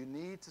telling you, you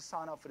need to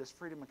sign up for this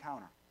Freedom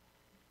Encounter.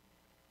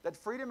 That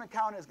Freedom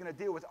Encounter is going to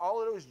deal with all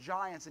of those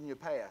giants in your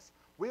past.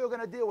 We are going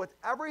to deal with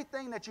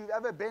everything that you've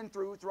ever been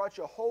through throughout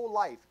your whole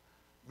life.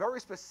 Very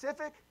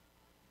specific.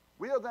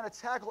 We are going to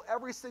tackle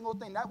every single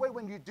thing. That way,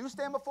 when you do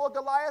stand before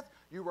Goliath,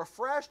 you're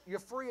refreshed, you're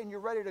free, and you're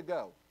ready to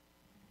go.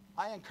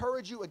 I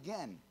encourage you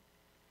again,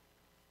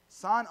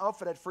 sign up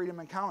for that Freedom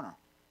Encounter.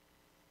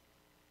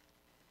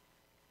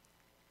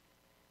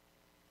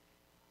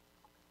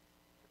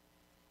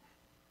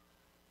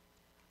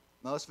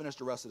 Now let's finish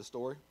the rest of the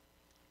story.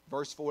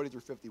 Verse 40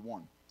 through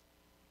 51.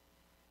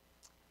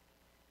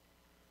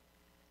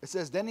 It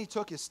says, then he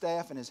took his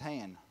staff in his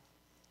hand,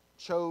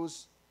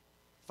 chose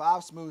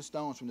 5 smooth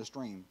stones from the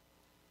stream,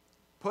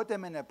 put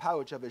them in the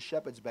pouch of his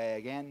shepherd's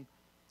bag, and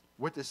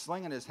with the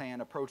sling in his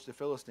hand approached the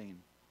Philistine.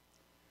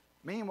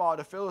 Meanwhile,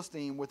 the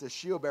Philistine, with his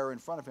shield bearer in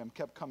front of him,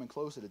 kept coming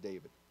closer to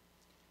David.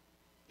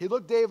 He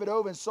looked David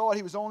over and saw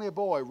he was only a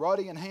boy,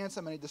 ruddy and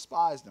handsome, and he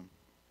despised him.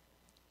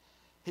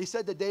 He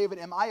said to David,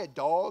 am I a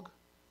dog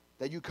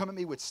that you come at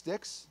me with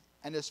sticks?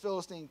 And this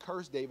Philistine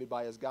cursed David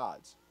by his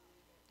gods.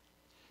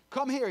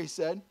 Come here, he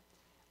said.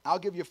 I'll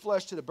give your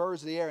flesh to the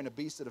birds of the air and the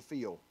beasts of the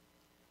field.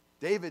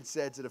 David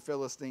said to the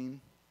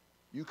Philistine,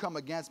 you come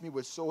against me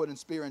with sword and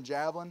spear and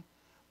javelin,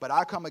 but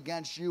I come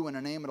against you in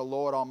the name of the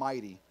Lord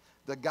Almighty,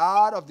 the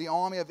God of the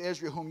army of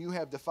Israel whom you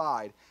have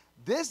defied.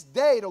 This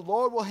day the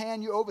Lord will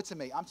hand you over to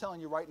me. I'm telling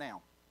you right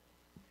now.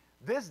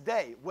 This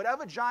day,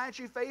 whatever giant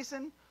you're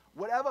facing,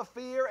 whatever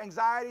fear,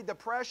 anxiety,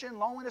 depression,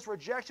 loneliness,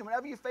 rejection,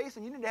 whatever you're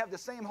facing, you need to have the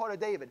same heart of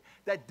David.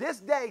 That this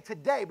day,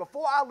 today,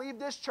 before I leave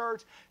this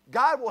church,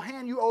 God will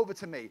hand you over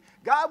to me.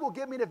 God will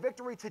give me the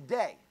victory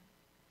today.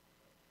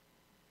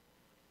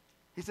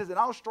 He says, and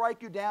I'll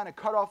strike you down and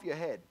cut off your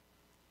head.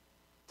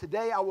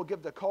 Today I will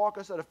give the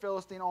carcass of the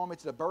Philistine army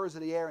to the birds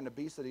of the air and the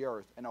beasts of the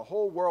earth, and the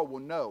whole world will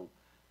know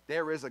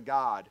there is a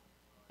God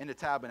in the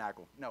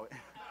tabernacle. No,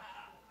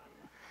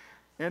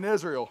 in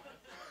Israel.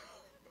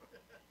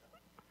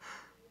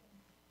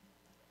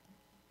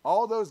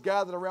 All those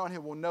gathered around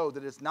him will know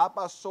that it's not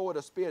by sword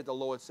or spear that the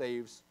Lord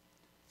saves,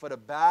 for the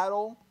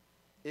battle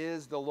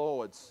is the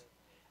Lord's,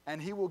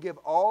 and he will give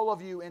all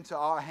of you into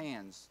our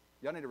hands.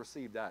 Y'all need to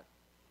receive that.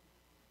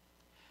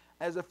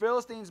 As the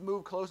Philistines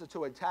moved closer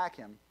to attack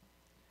him,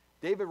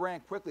 David ran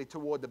quickly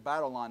toward the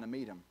battle line to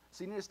meet him.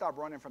 So you need to stop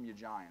running from your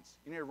giants.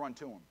 You need to run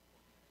to them.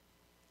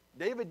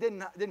 David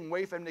didn't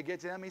wait for him to get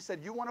to him. He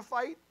said, you want to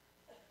fight?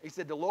 He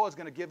said, the Lord's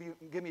going to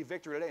give me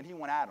victory today, and he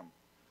went at him.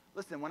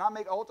 Listen, when I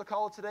make altar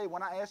call today,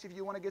 when I ask you if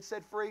you want to get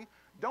set free,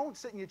 don't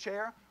sit in your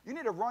chair. You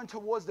need to run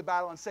towards the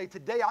battle and say,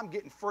 today I'm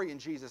getting free in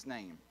Jesus'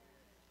 name.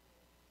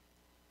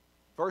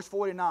 Verse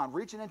 49,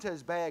 reaching into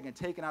his bag and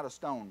taking out a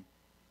stone,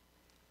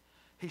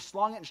 he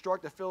slung it and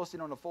struck the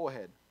Philistine on the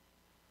forehead.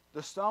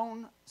 The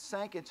stone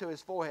sank into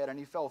his forehead, and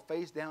he fell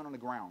face down on the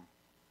ground.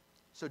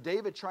 So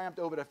David triumphed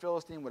over the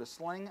Philistine with a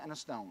sling and a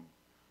stone.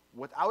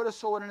 Without a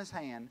sword in his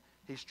hand,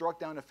 he struck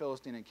down the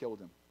Philistine and killed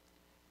him.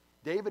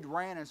 David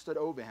ran and stood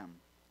over him.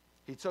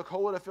 He took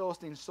hold of the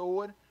Philistine's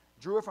sword,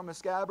 drew it from his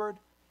scabbard.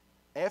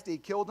 After he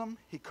killed him,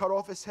 he cut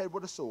off his head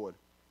with a sword.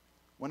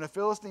 When the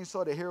Philistines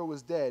saw the hero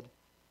was dead,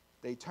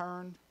 they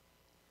turned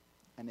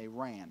and they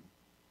ran.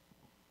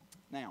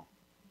 Now,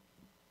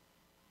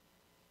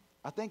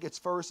 I think it's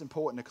first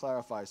important to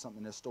clarify something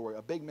in this story,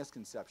 a big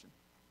misconception.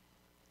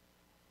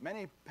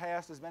 Many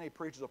pastors, many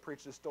preachers will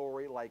preach this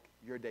story like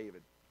you're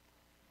David.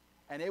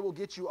 And they will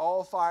get you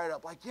all fired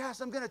up, like,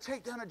 yes, I'm going to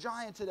take down a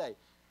giant today.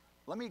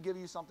 Let me give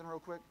you something real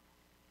quick.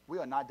 We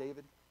are not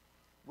David.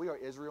 We are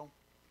Israel.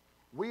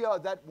 We are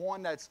that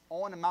one that's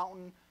on the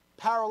mountain,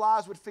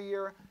 paralyzed with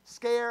fear,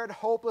 scared,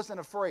 hopeless, and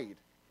afraid.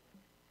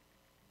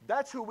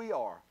 That's who we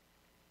are.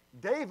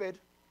 David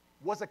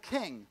was a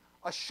king,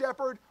 a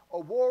shepherd, a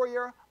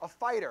warrior, a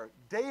fighter.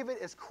 David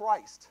is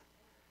Christ.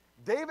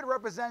 David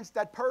represents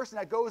that person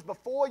that goes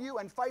before you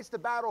and fights the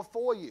battle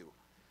for you.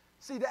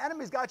 See, the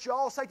enemy's got you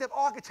all psyched up,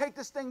 oh, I could take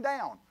this thing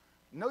down.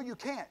 No, you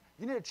can't.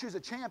 You need to choose a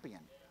champion.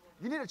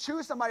 You need to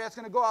choose somebody that's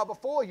going to go out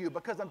before you,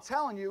 because I'm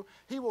telling you,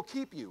 he will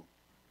keep you.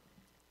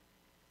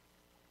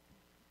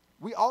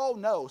 We all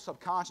know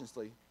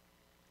subconsciously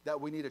that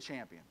we need a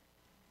champion.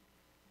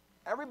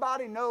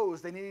 Everybody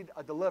knows they need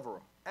a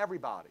deliverer.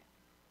 Everybody.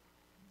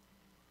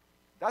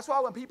 That's why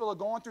when people are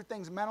going through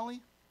things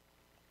mentally,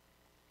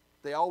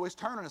 they always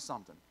turn into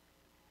something.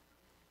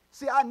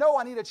 See, I know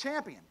I need a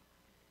champion.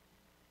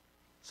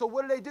 So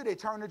what do? They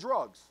turn to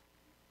drugs.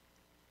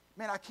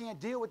 Man, I can't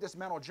deal with this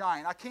mental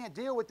giant. I can't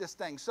deal with this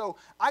thing. So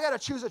I got to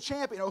choose a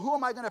champion. Or who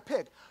am I going to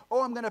pick?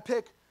 Oh, I'm going to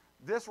pick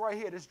this right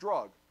here, this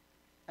drug.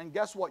 And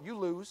guess what? You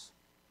lose.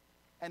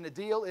 And the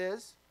deal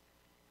is,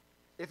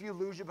 if you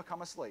lose, you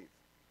become a slave.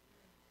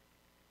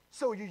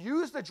 So you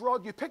use the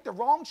drug, you pick the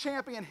wrong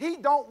champion, he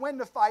don't win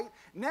the fight.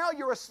 Now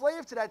you're a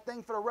slave to that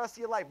thing for the rest of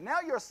your life. Now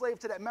you're a slave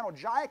to that mental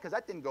giant, because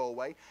that didn't go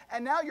away.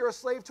 And now you're a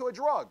slave to a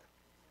drug.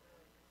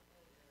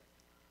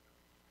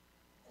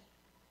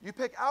 You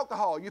pick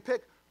alcohol, you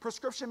pick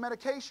prescription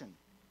medication.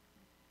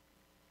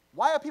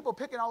 Why are people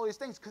picking all these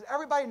things? Because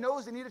everybody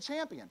knows they need a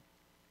champion.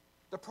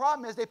 The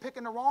problem is they're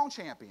picking the wrong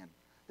champion.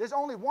 There's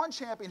only one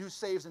champion who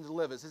saves and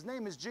delivers. His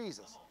name is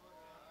Jesus.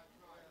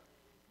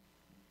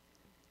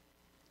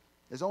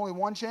 There's only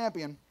one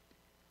champion.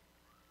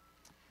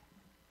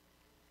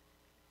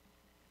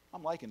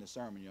 I'm liking this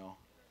sermon, y'all.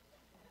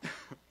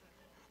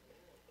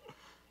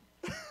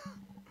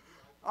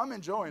 I'm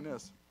enjoying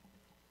this.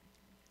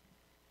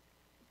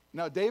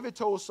 Now, David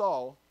told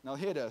Saul, now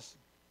hear this.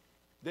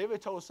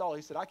 David told Saul,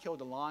 he said, I killed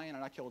the lion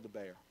and I killed the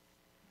bear.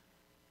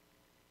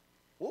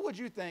 What would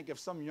you think if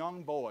some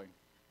young boy,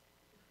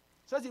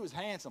 says he was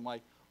handsome,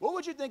 like, what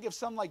would you think if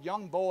some like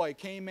young boy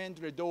came in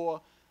through the door,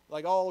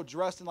 like all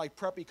dressed in like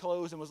preppy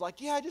clothes and was like,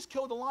 yeah, I just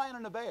killed a lion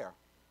and a bear?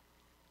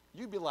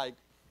 You'd be like,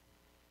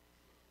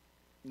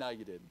 no,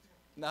 you didn't.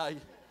 No,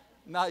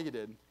 you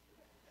didn't.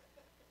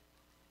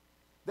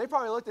 They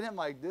probably looked at him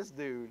like, this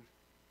dude,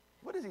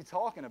 what is he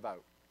talking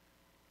about?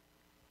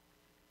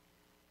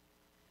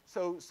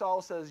 So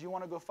Saul says, you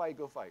want to go fight,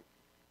 go fight.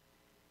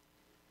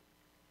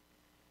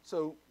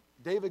 So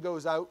David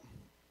goes out.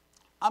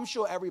 I'm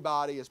sure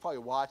everybody is probably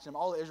watching him.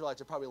 All the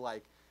Israelites are probably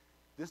like,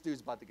 this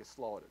dude's about to get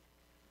slaughtered.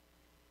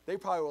 They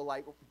probably were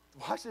like,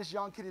 watch this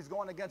young kid. He's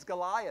going against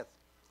Goliath.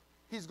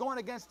 He's going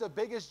against the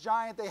biggest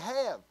giant they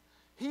have.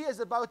 He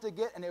is about to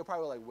get, and they were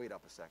probably like, wait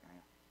up a second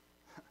here.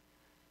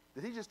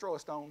 Did he just throw a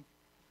stone?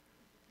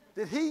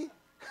 Did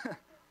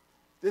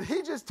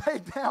he just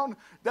take down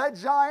that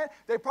giant?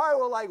 They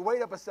probably were like,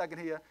 wait up a second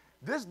here.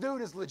 This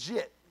dude is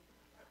legit.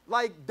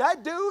 Like,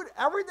 that dude,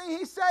 everything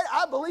he said,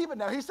 I believe it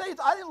now. He said,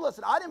 I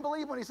didn't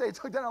believe when he said he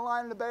took down a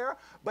lion and a bear,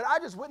 but I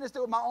just witnessed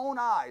it with my own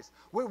eyes.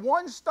 With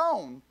one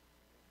stone,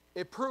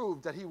 it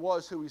proved that he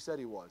was who he said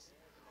he was.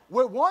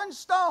 With one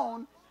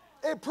stone,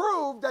 it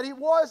proved that he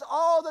was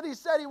all that he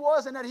said he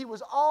was, and that he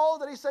was all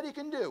that he said he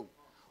can do.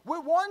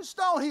 With one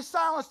stone, he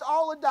silenced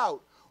all the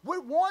doubt.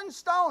 With one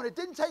stone, it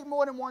didn't take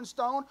more than one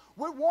stone.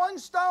 With one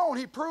stone,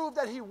 he proved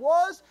that he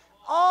was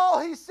all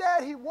he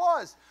said he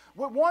was.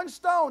 With one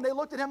stone, they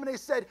looked at him and they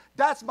said,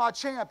 that's my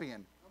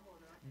champion.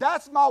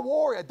 That's my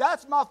warrior.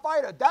 That's my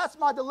fighter. That's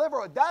my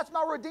deliverer. That's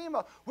my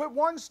redeemer. With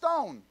one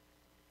stone.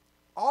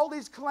 All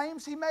these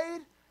claims he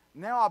made,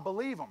 now I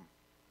believe them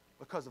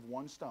because of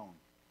one stone.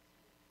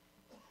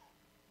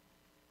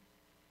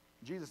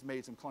 Jesus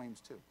made some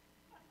claims too.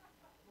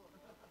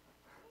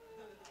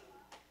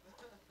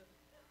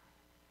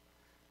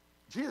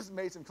 Jesus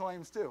made some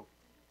claims too.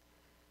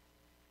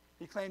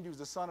 He claimed he was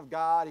the Son of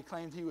God. He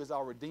claimed he was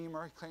our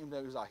Redeemer. He claimed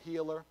that he was our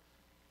healer.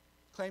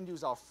 He claimed he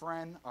was our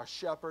friend, our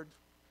shepherd.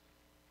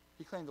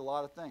 He claimed a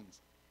lot of things.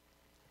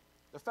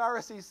 The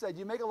Pharisees said,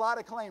 you make a lot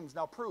of claims,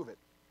 now prove it.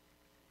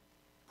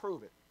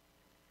 Prove it.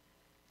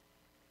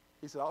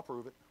 He said, I'll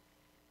prove it.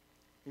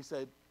 He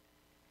said,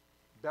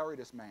 bury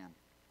this man.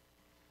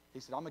 He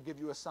said, I'm going to give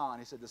you a sign.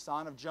 He said, the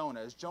sign of Jonah.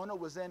 As Jonah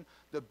was in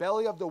the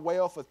belly of the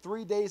whale for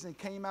 3 days and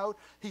came out,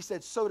 he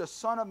said, so the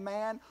Son of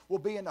Man will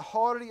be in the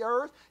heart of the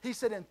earth. He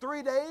said, in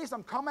 3 days,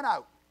 I'm coming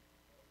out.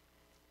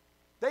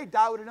 They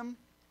doubted him.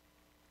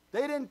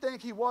 They didn't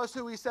think he was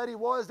who he said he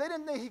was. They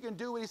didn't think he could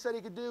do what he said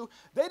he could do.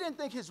 They didn't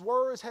think his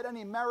words had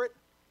any merit.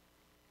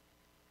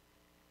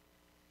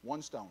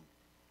 One stone.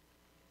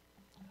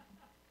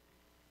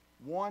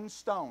 One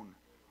stone.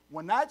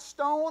 When that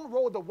stone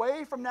rolled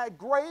away from that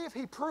grave,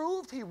 he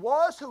proved he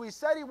was who he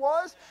said he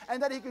was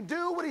and that he could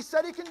do what he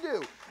said he can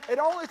do. It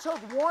only took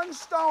one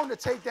stone to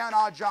take down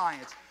our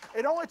giants.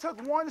 It only took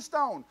one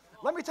stone.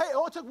 Let me tell you, it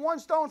only took one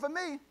stone for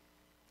me.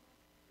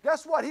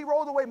 Guess what? He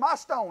rolled away my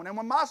stone. And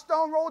when my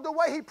stone rolled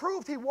away, he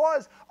proved he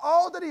was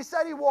all that he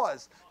said he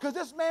was. Because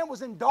this man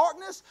was in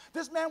darkness.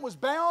 This man was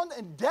bound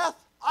in death.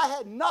 I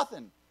had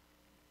nothing.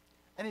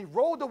 And he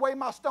rolled away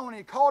my stone and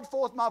he called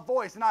forth my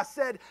voice. And I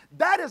said,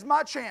 that is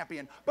my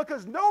champion.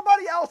 Because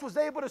nobody else was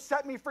able to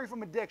set me free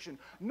from addiction.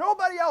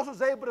 Nobody else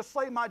was able to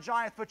slay my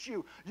giants but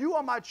you. You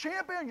are my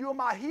champion. You are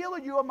my healer.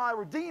 You are my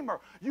redeemer.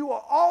 You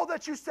are all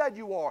that you said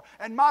you are.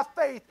 And my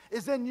faith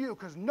is in you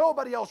because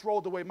nobody else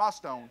rolled away my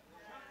stone.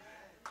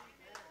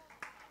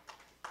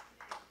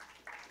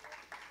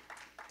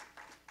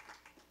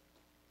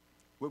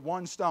 With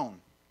one stone.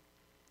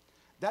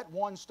 That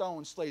one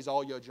stone slays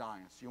all your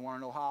giants. You want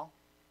to know how?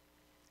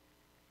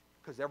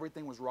 Because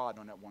everything was rotten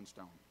on that one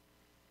stone.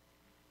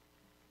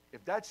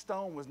 If that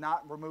stone was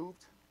not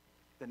removed,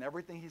 then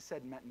everything he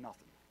said meant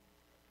nothing.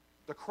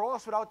 The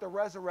cross without the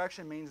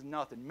resurrection means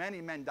nothing.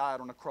 Many men died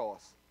on the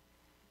cross.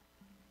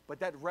 But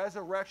that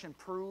resurrection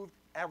proved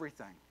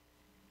everything.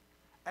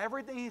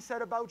 Everything he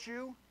said about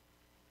you,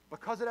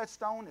 because of that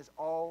stone, is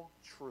all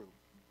true.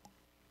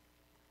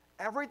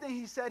 Everything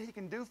he said he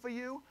can do for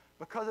you,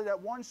 because of that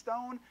one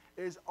stone,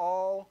 is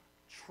all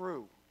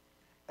true.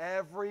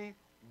 Every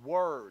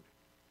word.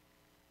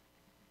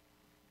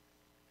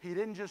 He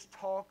didn't just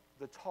talk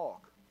the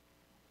talk.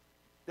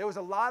 There was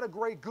a lot of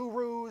great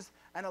gurus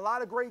and a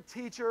lot of great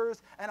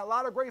teachers and a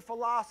lot of great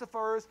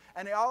philosophers,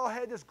 and they all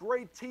had this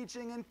great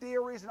teaching and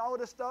theories and all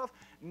this stuff.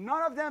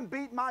 None of them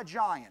beat my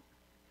giant.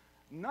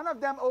 None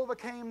of them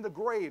overcame the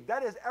grave.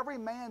 That is every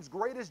man's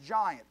greatest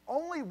giant.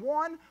 Only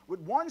one with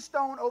one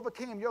stone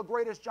overcame your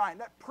greatest giant.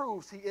 That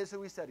proves he is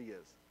who he said he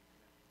is.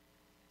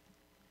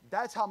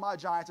 That's how my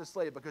giants are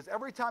slayed, because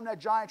every time that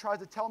giant tries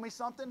to tell me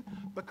something,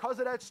 because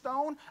of that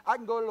stone, I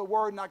can go to the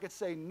Word and I can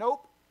say,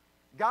 nope,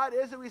 God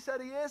is who he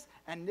said he is,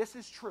 and this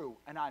is true,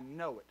 and I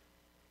know it.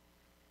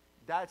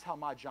 That's how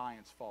my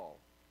giants fall.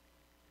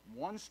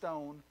 One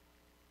stone,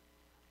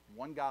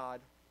 one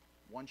God,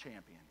 one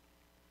champion.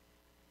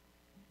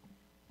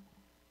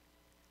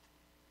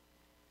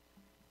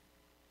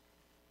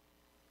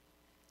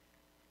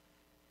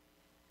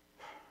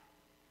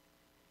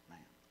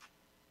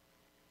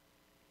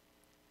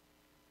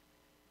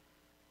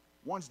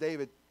 Once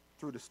David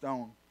threw the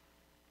stone,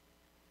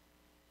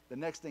 the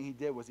next thing he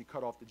did was he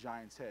cut off the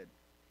giant's head.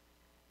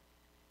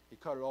 He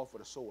cut it off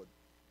with a sword.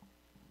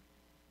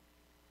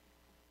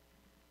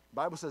 The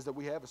Bible says that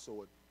we have a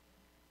sword.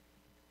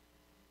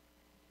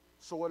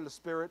 Sword of the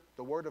Spirit,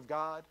 the Word of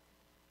God,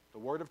 the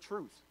Word of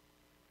truth.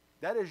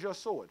 That is your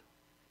sword.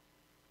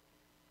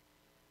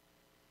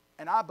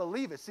 And I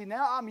believe it. See,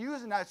 now I'm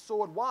using that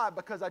sword. Why?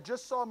 Because I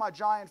just saw my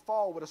giant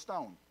fall with a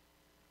stone.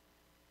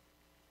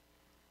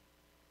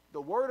 The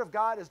Word of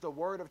God is the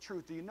Word of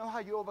truth. Do you know how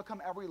you overcome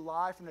every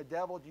lie from the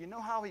devil? Do you know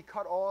how he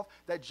cut off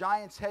that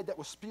giant's head that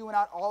was spewing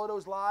out all of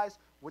those lies?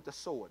 With the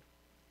sword.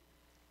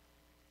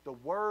 The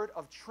Word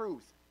of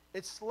truth.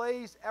 It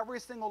slays every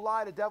single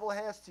lie the devil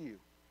has to you.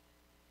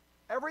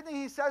 Everything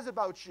he says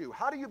about you.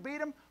 How do you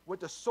beat him? With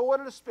the sword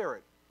of the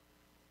Spirit.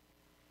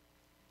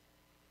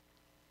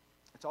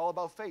 It's all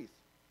about faith.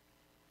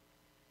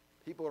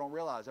 People don't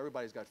realize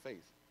everybody's got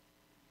faith.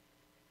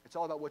 It's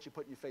all about what you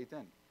put your faith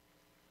in.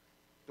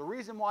 The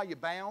reason why you're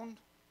bound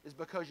is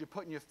because you're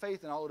putting your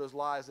faith in all of those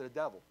lies of the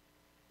devil.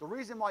 The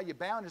reason why you're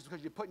bound is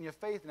because you're putting your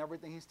faith in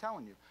everything he's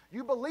telling you.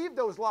 You believe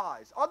those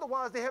lies.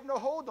 Otherwise, they have no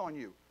hold on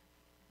you.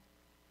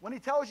 When he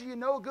tells you you're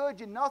no good,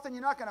 you're nothing,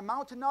 you're not going to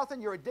amount to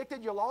nothing, you're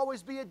addicted, you'll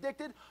always be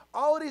addicted,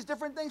 all of these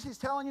different things he's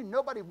telling you,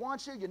 nobody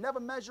wants you, you never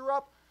measure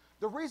up.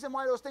 The reason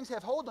why those things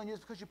have hold on you is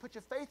because you put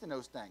your faith in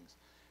those things.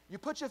 You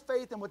put your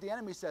faith in what the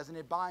enemy says and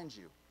it binds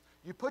you.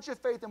 You put your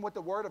faith in what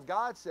the Word of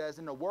God says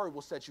and the Word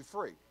will set you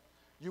free.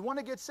 You want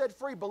to get set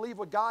free, believe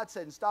what God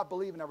said and stop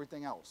believing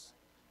everything else.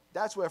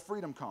 That's where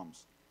freedom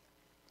comes.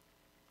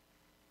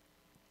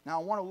 Now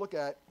I want to look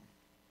at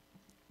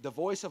the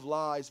voice of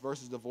lies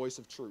versus the voice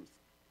of truth.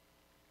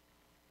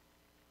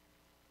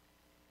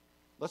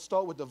 Let's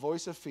start with the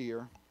voice of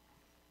fear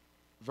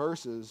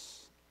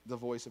versus the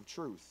voice of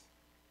truth.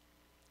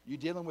 You're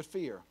dealing with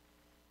fear.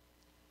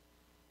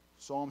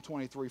 Psalm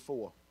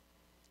 23:4.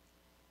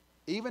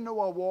 Even though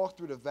I walk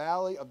through the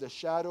valley of the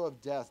shadow of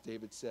death,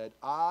 David said,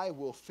 I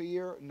will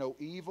fear no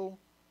evil,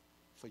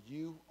 for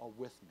you are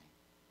with me.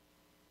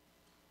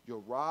 Your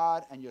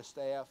rod and your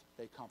staff,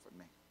 they comfort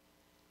me.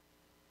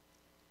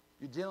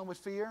 You dealing with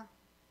fear?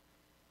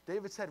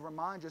 David said,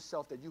 remind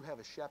yourself that you have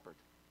a shepherd.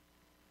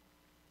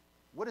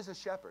 What is a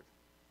shepherd?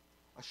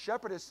 A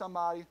shepherd is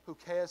somebody who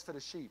cares for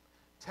the sheep,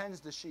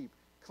 tends the sheep,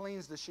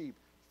 cleans the sheep,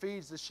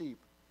 feeds the sheep,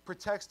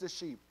 protects the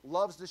sheep,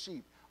 loves the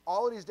sheep,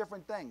 all of these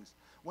different things.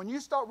 When you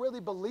start really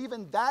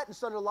believing that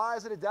instead of the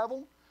lies of the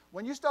devil,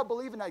 when you start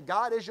believing that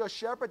God is your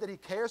shepherd, that he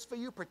cares for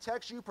you,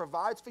 protects you,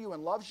 provides for you,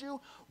 and loves you,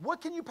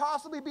 what can you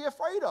possibly be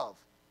afraid of?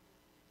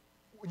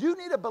 You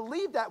need to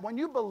believe that. When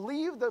you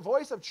believe the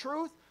voice of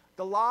truth,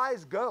 the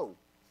lies go.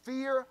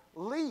 Fear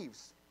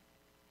leaves.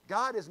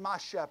 God is my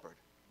shepherd.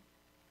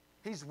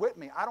 He's with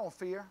me. I don't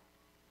fear.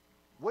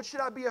 What should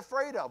I be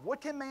afraid of?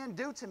 What can man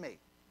do to me?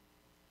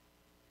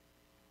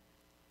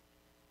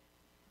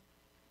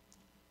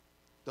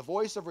 The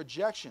voice of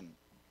rejection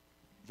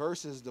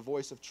versus the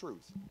voice of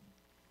truth.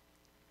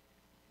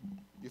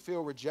 You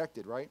feel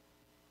rejected, right?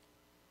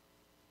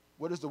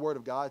 What does the Word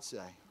of God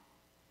say?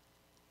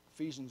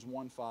 Ephesians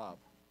 1:5.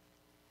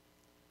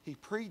 He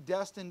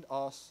predestined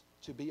us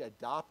to be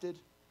adopted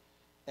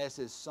as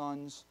his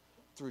sons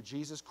through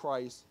Jesus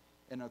Christ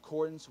in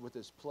accordance with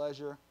his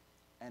pleasure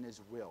and his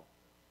will.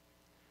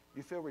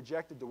 You feel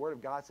rejected, the Word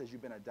of God says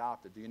you've been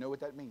adopted. Do you know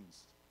what that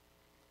means?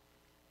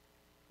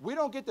 We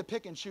don't get to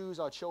pick and choose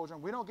our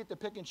children. We don't get to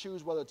pick and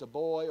choose whether it's a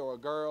boy or a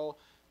girl,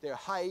 their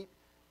height,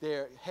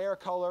 their hair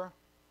color.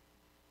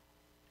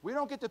 We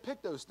don't get to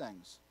pick those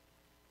things.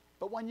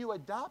 But when you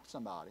adopt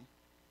somebody,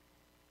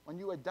 when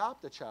you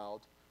adopt a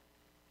child,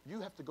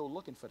 you have to go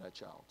looking for that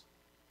child.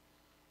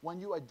 When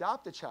you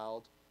adopt a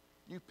child,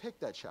 you pick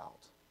that child.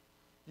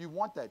 You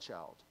want that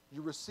child.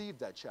 You receive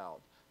that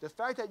child. The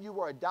fact that you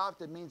were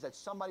adopted means that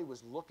somebody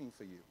was looking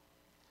for you.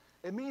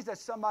 It means that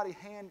somebody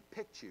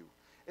handpicked you.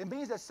 It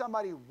means that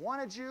somebody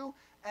wanted you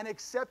and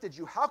accepted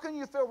you. How can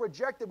you feel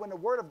rejected when the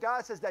Word of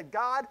God says that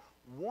God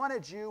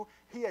wanted you,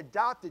 he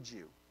adopted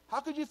you?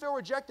 How could you feel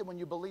rejected when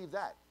you believe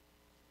that?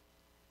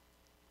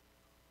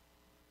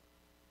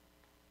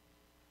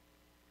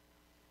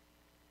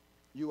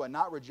 You are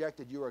not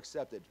rejected, you are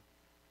accepted.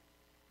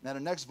 Now the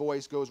next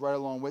voice goes right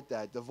along with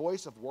that. The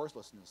voice of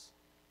worthlessness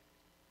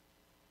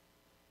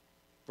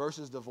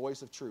versus the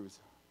voice of truth.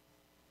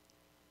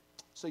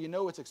 So you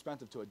know it's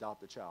expensive to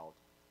adopt a child.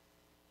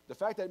 The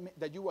fact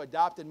that you were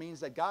adopted means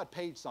that God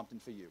paid something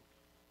for you.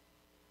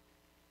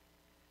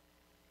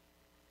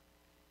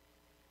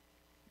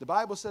 The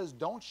Bible says,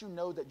 don't you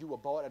know that you were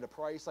bought at a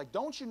price? Like,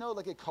 don't you know,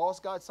 like, it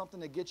cost God something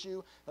to get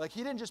you? Like,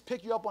 he didn't just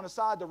pick you up on the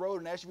side of the road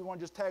and ask you if you want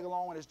to just tag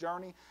along on his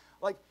journey.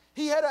 Like,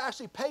 he had to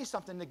actually pay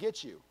something to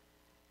get you.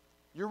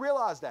 You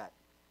realize that.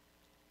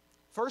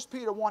 1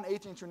 Peter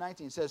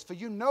 1:18-19 says, for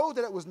you know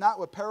that it was not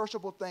with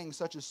perishable things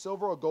such as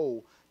silver or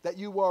gold that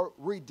you were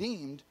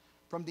redeemed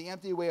from the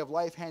empty way of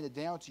life handed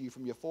down to you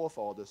from your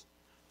forefathers,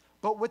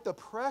 but with the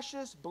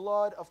precious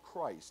blood of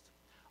Christ,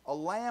 a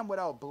lamb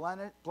without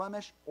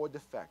blemish or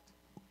defect.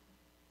 It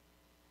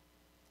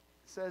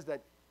says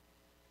that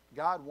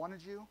God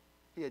wanted you,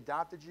 he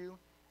adopted you,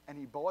 and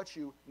he bought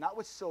you not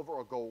with silver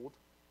or gold,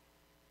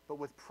 but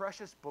with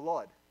precious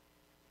blood.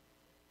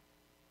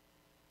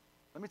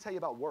 Let me tell you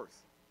about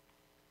worth.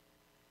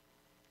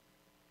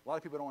 A lot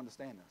of people don't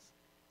understand this.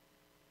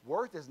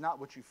 Worth is not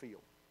what you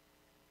feel.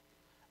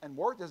 And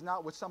worth is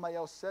not what somebody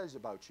else says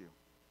about you.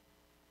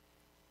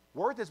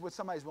 Worth is what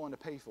somebody's willing to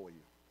pay for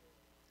you.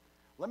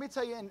 Let me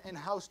tell you in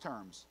house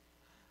terms.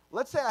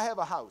 Let's say I have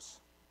a house.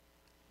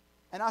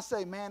 And I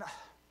say, man,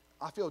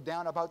 I feel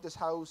down about this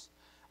house.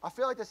 I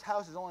feel like this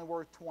house is only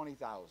worth $20,000.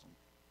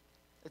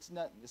 It's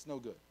no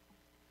good.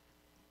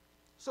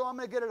 So I'm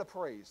going to get it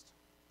appraised.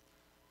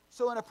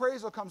 So an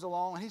appraisal comes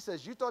along and he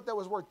says, you thought that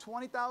was worth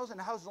 $20,000?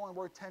 The house is only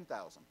worth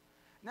 $10,000.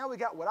 Now we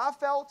got what I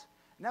felt.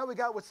 Now we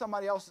got what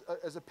somebody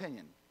else's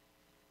opinion.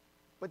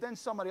 But then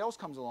somebody else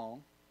comes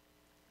along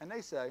and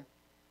they say,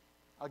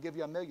 I'll give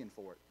you $1 million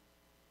for it.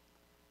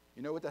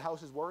 You know what the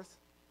house is worth?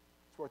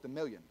 It's worth $1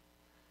 million.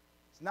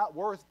 It's not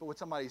worth what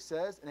somebody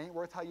says. It ain't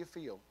worth how you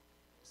feel.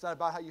 It's not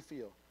about how you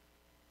feel.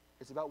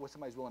 It's about what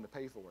somebody's willing to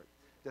pay for it.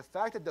 The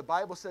fact that the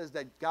Bible says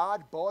that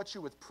God bought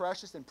you with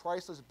precious and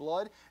priceless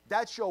blood,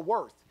 that's your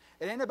worth.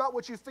 It ain't about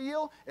what you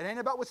feel. It ain't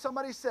about what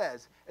somebody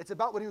says. It's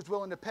about what he was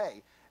willing to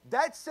pay.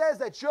 That says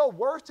that your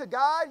worth to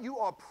God, you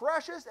are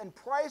precious and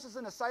priceless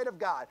in the sight of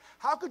God.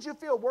 How could you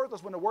feel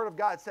worthless when the Word of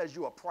God says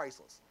you are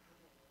priceless?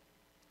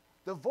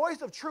 The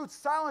voice of truth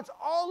silences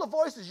all the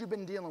voices you've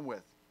been dealing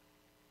with.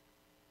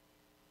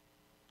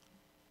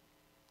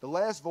 The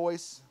last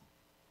voice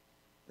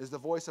is the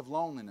voice of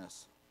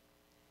loneliness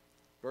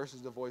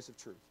versus the voice of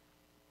truth.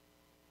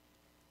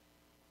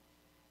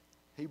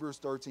 Hebrews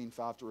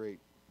 13:5-8.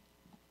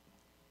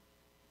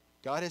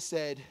 God has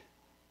said,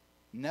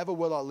 never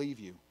will I leave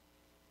you.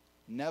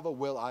 Never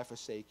will I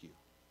forsake you.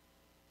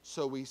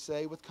 So we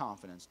say with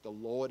confidence, the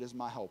Lord is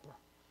my helper.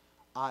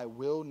 I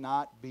will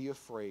not be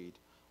afraid.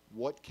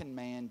 what can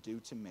man do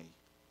to me?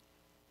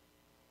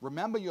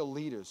 Remember your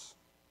leaders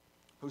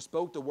who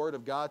spoke the word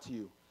of God to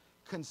you.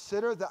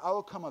 Consider the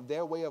outcome of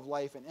their way of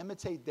life and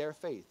imitate their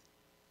faith.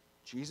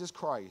 Jesus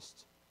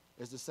Christ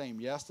is the same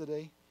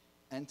yesterday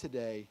and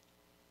today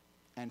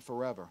and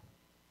forever.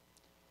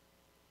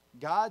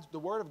 The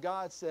word of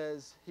God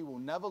says he will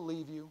never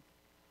leave you.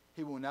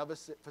 He will never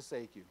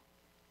forsake you.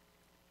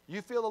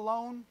 You feel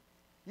alone?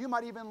 You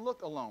might even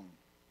look alone.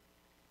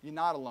 You're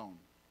not alone.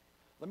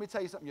 Let me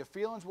tell you something. Your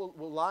feelings will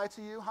lie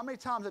to you. How many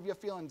times have your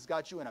feelings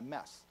got you in a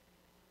mess?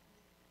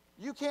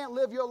 You can't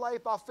live your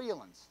life by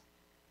feelings.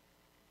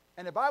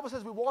 And the Bible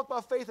says we walk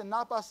by faith and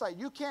not by sight.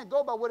 You can't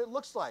go by what it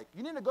looks like.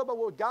 You need to go by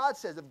what God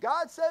says. If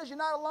God says you're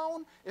not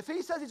alone, if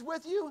he says he's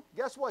with you,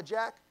 guess what,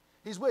 Jack?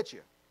 He's with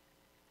you.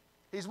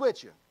 He's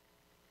with you.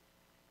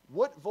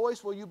 What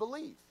voice will you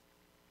believe?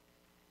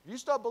 If you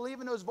start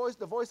believing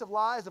the voice of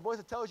lies, the voice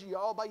that tells you you're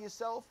all by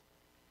yourself,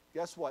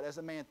 guess what? As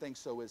a man thinks,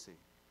 so is he.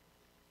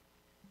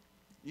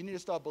 You need to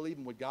start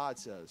believing what God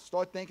says.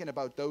 Start thinking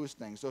about those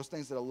things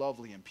that are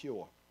lovely and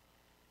pure.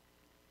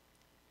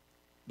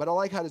 But I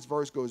like how this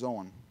verse goes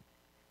on.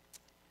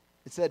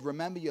 It said,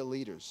 remember your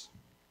leaders.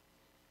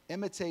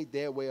 Imitate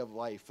their way of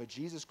life, for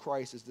Jesus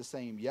Christ is the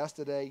same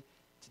yesterday,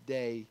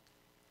 today,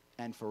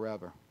 and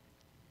forever.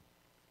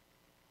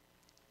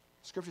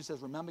 Scripture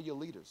says, remember your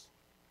leaders.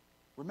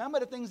 Remember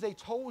the things they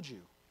told you.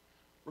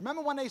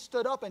 Remember when they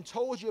stood up and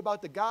told you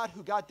about the God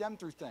who got them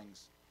through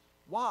things.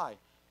 Why?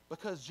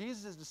 Because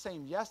Jesus is the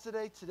same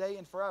yesterday, today,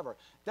 and forever.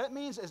 That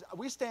means as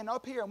we stand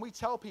up here and we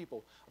tell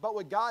people about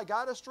what God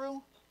got us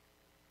through,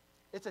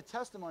 it's a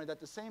testimony that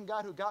the same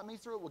God who got me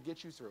through it will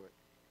get you through it.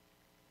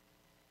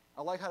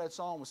 I like how that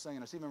song was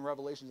singing. It's even in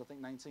Revelations, I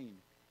think, 19.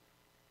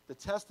 The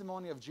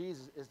testimony of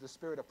Jesus is the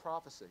spirit of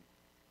prophecy.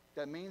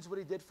 That means what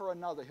he did for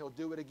another, he'll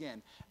do it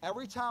again.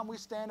 Every time we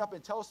stand up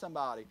and tell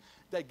somebody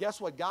that,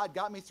 guess what, God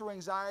got me through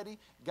anxiety,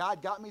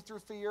 God got me through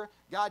fear,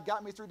 God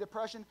got me through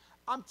depression,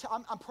 I'm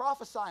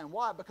prophesying.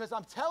 Why? Because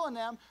I'm telling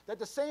them that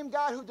the same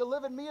God who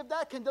delivered me of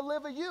that can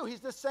deliver you.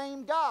 He's the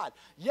same God.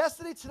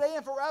 Yesterday, today,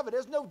 and forever.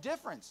 There's no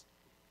difference.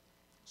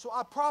 So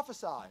I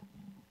prophesy.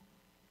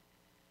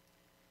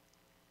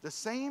 The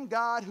same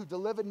God who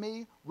delivered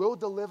me will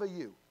deliver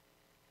you.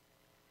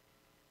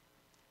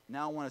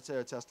 Now I want to tell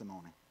a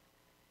testimony.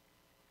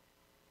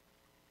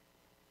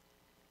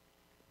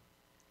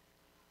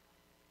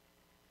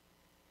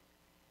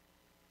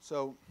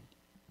 So,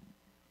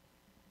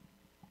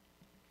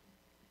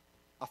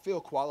 I feel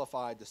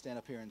qualified to stand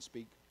up here and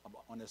speak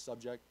on this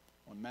subject,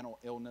 on mental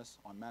illness,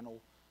 on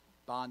mental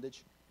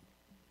bondage.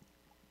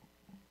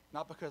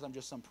 Not because I'm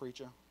just some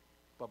preacher,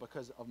 but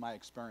because of my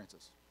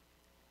experiences.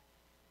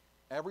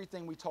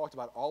 Everything we talked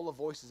about, all the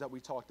voices that we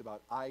talked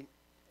about, I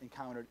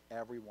encountered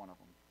every one of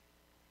them.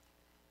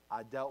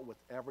 I dealt with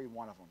every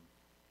one of them.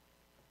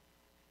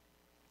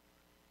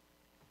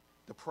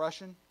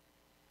 Depression.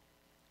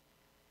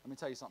 Let me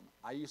tell you something.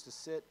 I used to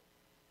sit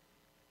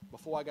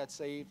before I got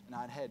saved, and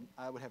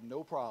I would have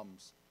no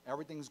problems.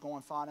 Everything's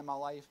going fine in my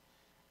life,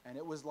 and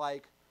it was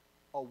like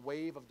a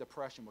wave of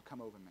depression would come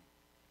over me.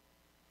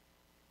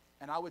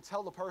 And I would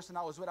tell the person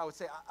I was with, I would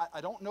say,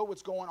 I don't know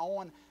what's going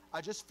on. I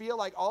just feel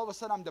like all of a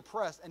sudden I'm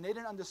depressed, and they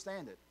didn't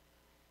understand it.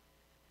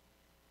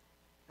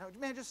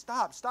 Man, just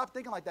stop. Stop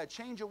thinking like that.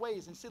 Change your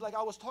ways. And see, like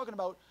I was talking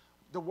about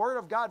the word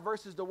of God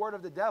versus the word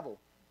of the devil.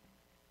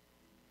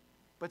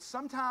 But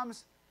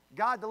sometimes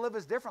God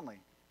delivers differently.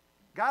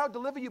 God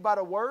will deliver you by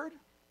the word,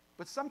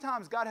 but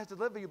sometimes God has to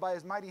deliver you by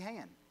his mighty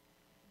hand.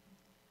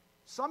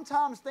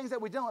 Sometimes things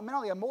that we're dealing with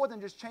mentally are more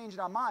than just changing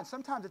our minds.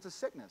 Sometimes it's a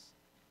sickness.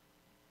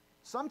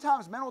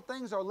 Sometimes mental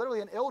things are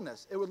literally an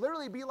illness. It would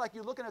literally be like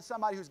you're looking at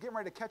somebody who's getting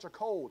ready to catch a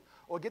cold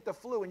or get the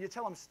flu, and you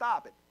tell them,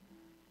 stop it.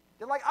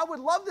 They're like, I would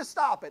love to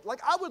stop it.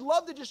 Like, I would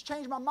love to just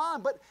change my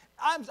mind, but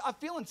I'm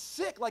feeling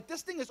sick. Like,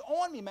 this thing is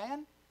on me,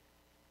 man.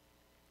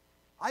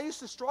 I used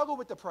to struggle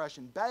with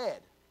depression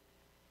bad.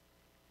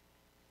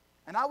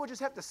 And I would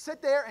just have to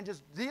sit there and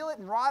just deal it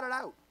and ride it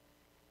out.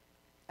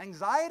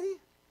 Anxiety?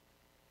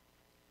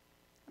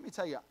 Let me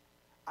tell you,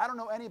 I don't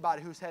know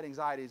anybody who's had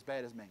anxiety as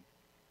bad as me.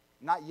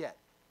 Not yet.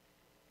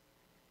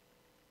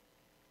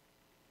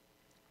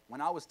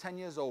 When I was 10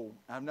 years old,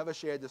 and I've never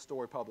shared this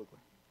story publicly,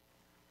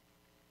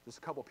 just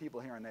a couple people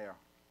here and there.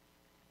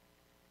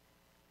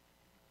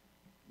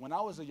 When I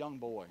was a young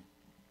boy,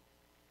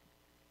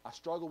 I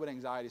struggled with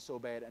anxiety so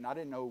bad, and I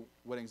didn't know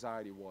what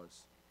anxiety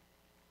was.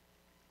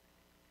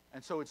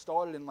 And so it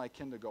started in like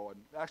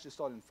kindergarten. It actually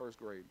started in first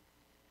grade.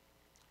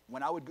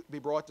 When I would be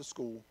brought to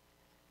school,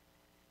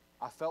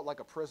 I felt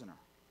like a prisoner.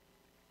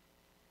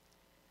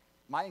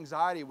 My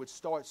anxiety would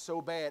start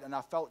so bad, and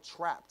I felt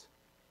trapped.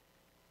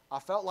 I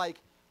felt like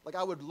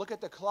I would look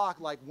at the clock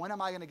like, when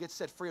am I going to get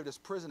set free of this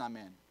prison I'm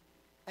in?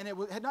 And it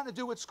had nothing to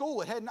do with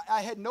school.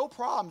 I had no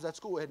problems at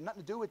school. It had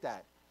nothing to do with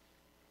that.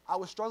 I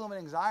was struggling with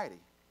anxiety.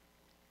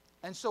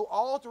 And so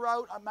all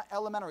throughout my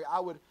elementary, I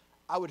would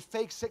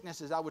fake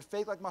sicknesses. I would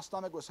fake like my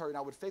stomach was hurting.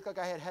 I would fake like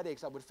I had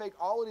headaches. I would fake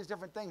all of these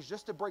different things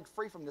just to break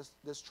free from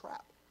this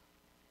trap.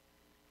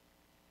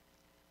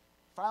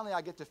 Finally,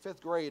 I get to 5th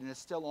grade, and it's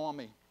still on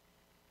me.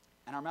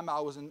 And I remember I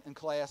was in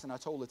class, and I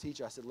told the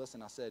teacher, I said,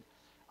 listen, I said,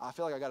 I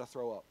feel like I got to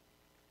throw up.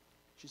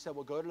 She said,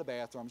 well, go to the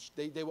bathroom.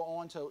 They were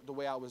on to the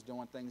way I was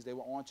doing things. They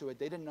were on to it.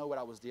 They didn't know what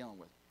I was dealing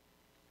with.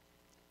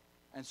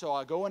 And so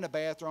I go in the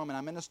bathroom, and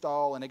I'm in the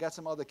stall, and they got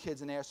some other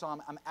kids in there, so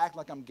I'm acting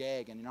like I'm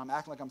gagging. You know, I'm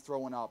acting like I'm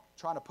throwing up,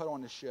 trying to put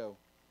on this show.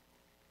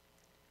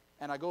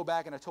 And I go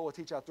back, and I told the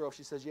teacher I throw up.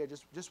 She says, yeah,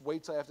 just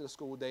wait till after the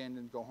school day and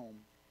then go home.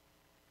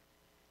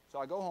 So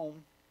I go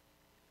home,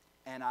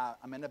 and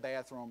I'm in the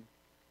bathroom,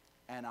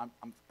 and I'm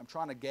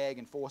trying to gag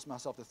and force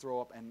myself to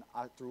throw up, and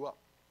I threw up.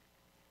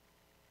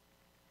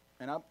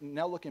 And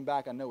now looking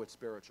back, I know it's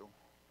spiritual.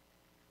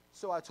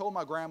 So I told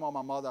my grandma and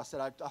my mother, I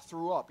said, I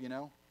threw up, you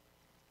know.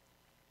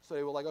 So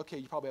they were like, okay,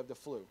 you probably have the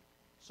flu.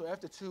 So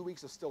after 2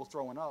 weeks of still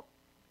throwing up,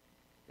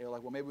 they were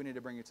like, well, maybe we need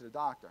to bring you to the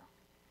doctor.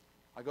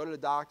 I go to the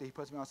doctor, he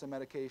puts me on some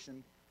medication,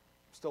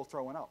 I'm still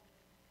throwing up.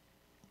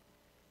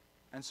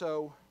 And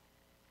so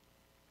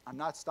I'm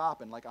not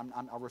stopping, like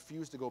I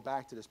refuse to go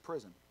back to this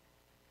prison.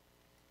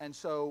 And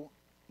so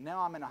now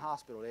I'm in a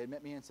hospital. They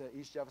admit me into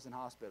East Jefferson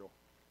Hospital,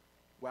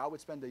 where I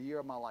would spend a year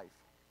of my life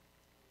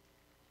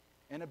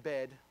in a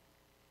bed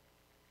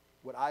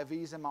with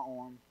IVs in my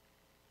arm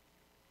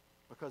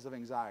because of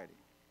anxiety.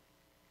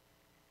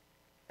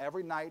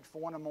 Every night,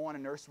 4 in the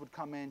morning, nurses would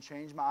come in,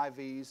 change my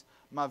IVs.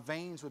 My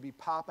veins would be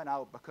popping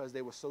out because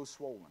they were so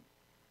swollen.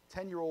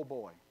 10-year-old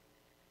boy.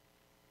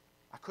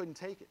 I couldn't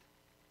take it.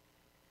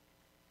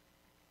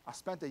 I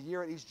spent a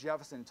year at East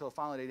Jefferson until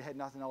finally they had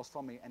nothing else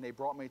for me, and they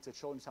brought me to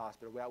Children's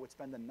Hospital, where I would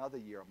spend another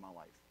year of my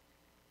life.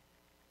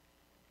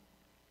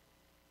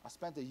 I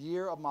spent a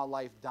year of my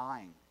life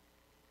dying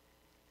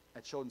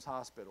at Children's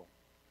Hospital.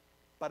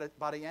 But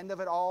by the end of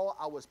it all,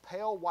 I was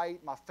pale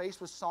white, my face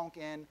was sunk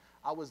in,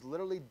 I was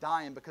literally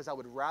dying because I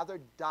would rather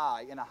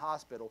die in a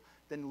hospital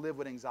than live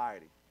with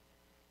anxiety.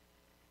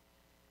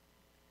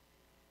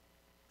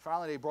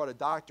 Finally, they brought a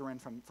doctor in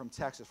from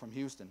Texas, from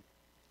Houston,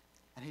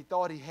 and he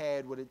thought he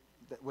had what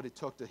it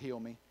took to heal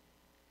me.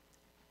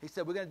 He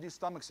said, we're going to do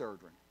stomach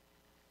surgery.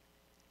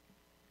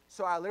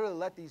 So I literally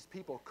let these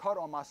people cut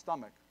on my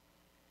stomach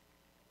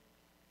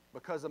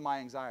because of my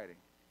anxiety.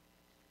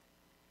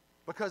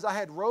 Because I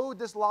had rode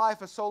this life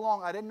for so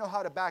long, I didn't know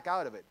how to back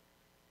out of it.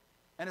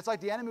 And it's like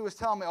the enemy was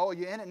telling me, oh,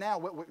 you're in it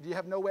now, you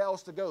have nowhere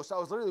else to go. So I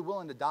was literally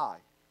willing to die.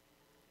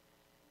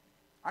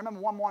 I remember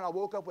one morning I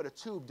woke up with a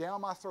tube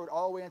down my throat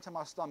all the way into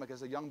my stomach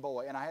as a young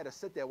boy, and I had to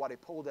sit there while they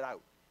pulled it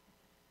out.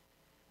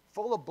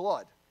 Full of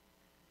blood.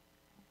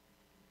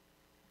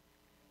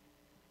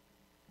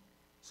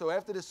 So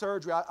after the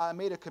surgery, I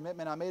made a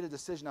commitment, I made a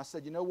decision. I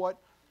said, you know what?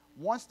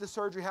 Once the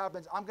surgery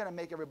happens, I'm going to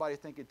make everybody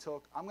think it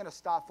took. I'm going to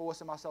stop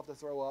forcing myself to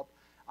throw up.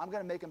 I'm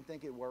going to make them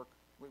think it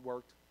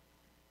worked.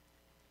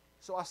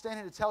 So I stand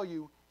here to tell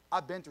you,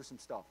 I've been through some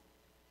stuff.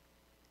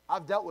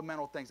 I've dealt with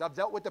mental things. I've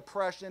dealt with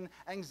depression,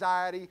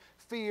 anxiety,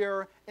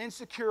 fear,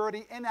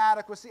 insecurity,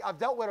 inadequacy. I've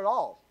dealt with it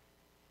all.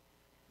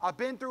 I've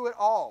been through it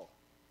all.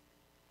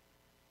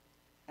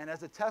 And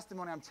as a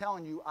testimony, I'm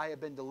telling you, I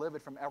have been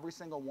delivered from every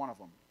single one of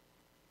them.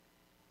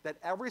 That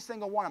every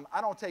single one of them,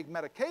 I don't take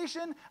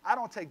medication, I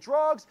don't take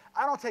drugs,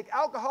 I don't take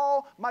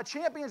alcohol. My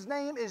champion's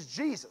name is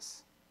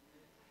Jesus.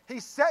 He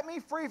set me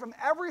free from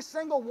every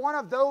single one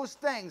of those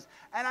things.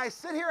 And I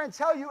sit here and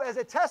tell you as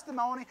a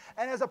testimony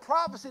and as a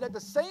prophecy that the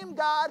same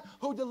God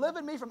who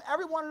delivered me from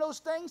every one of those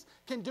things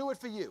can do it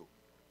for you.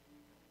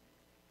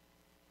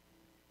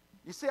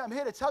 You see, I'm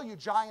here to tell you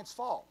giants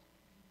fall.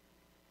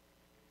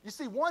 You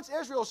see, once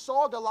Israel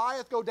saw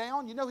Goliath go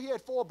down, you know he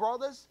had 4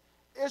 brothers.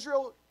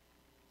 Israel,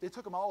 they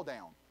took them all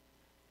down.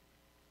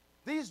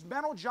 These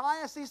mental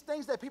giants, these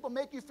things that people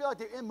make you feel like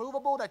they're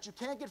immovable, that you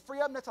can't get free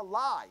of them, that's a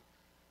lie.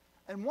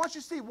 And once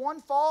you see one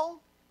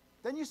fall,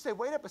 then you say,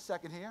 wait up a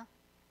second here.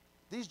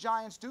 These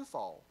giants do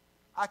fall.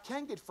 I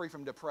can get free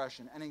from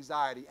depression and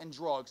anxiety and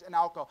drugs and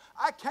alcohol.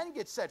 I can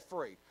get set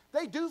free.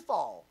 They do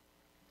fall.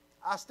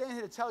 I stand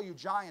here to tell you,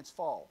 giants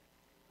fall.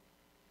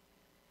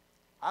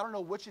 I don't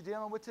know what you're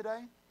dealing with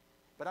today,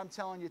 but I'm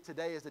telling you,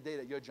 today is the day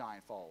that your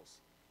giant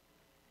falls.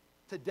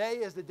 Today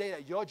is the day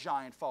that your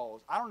giant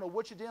falls. I don't know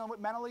what you're dealing with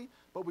mentally,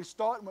 but we're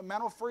starting with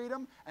mental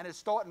freedom, and it's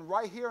starting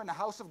right here in the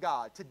house of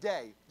God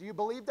today. Do you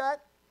believe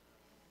that?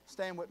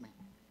 Stand with me.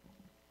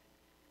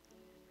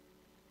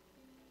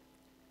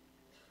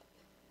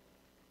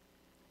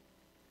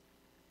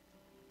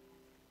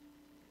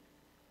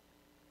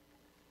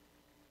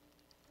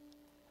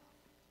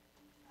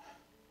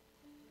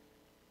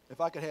 If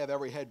I could have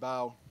every head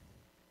bowed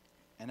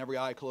and every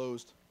eye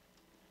closed.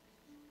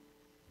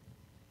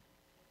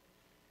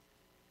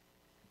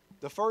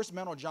 The first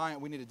mental giant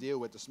we need to deal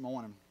with this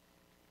morning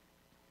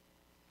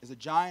is a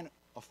giant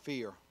of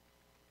fear.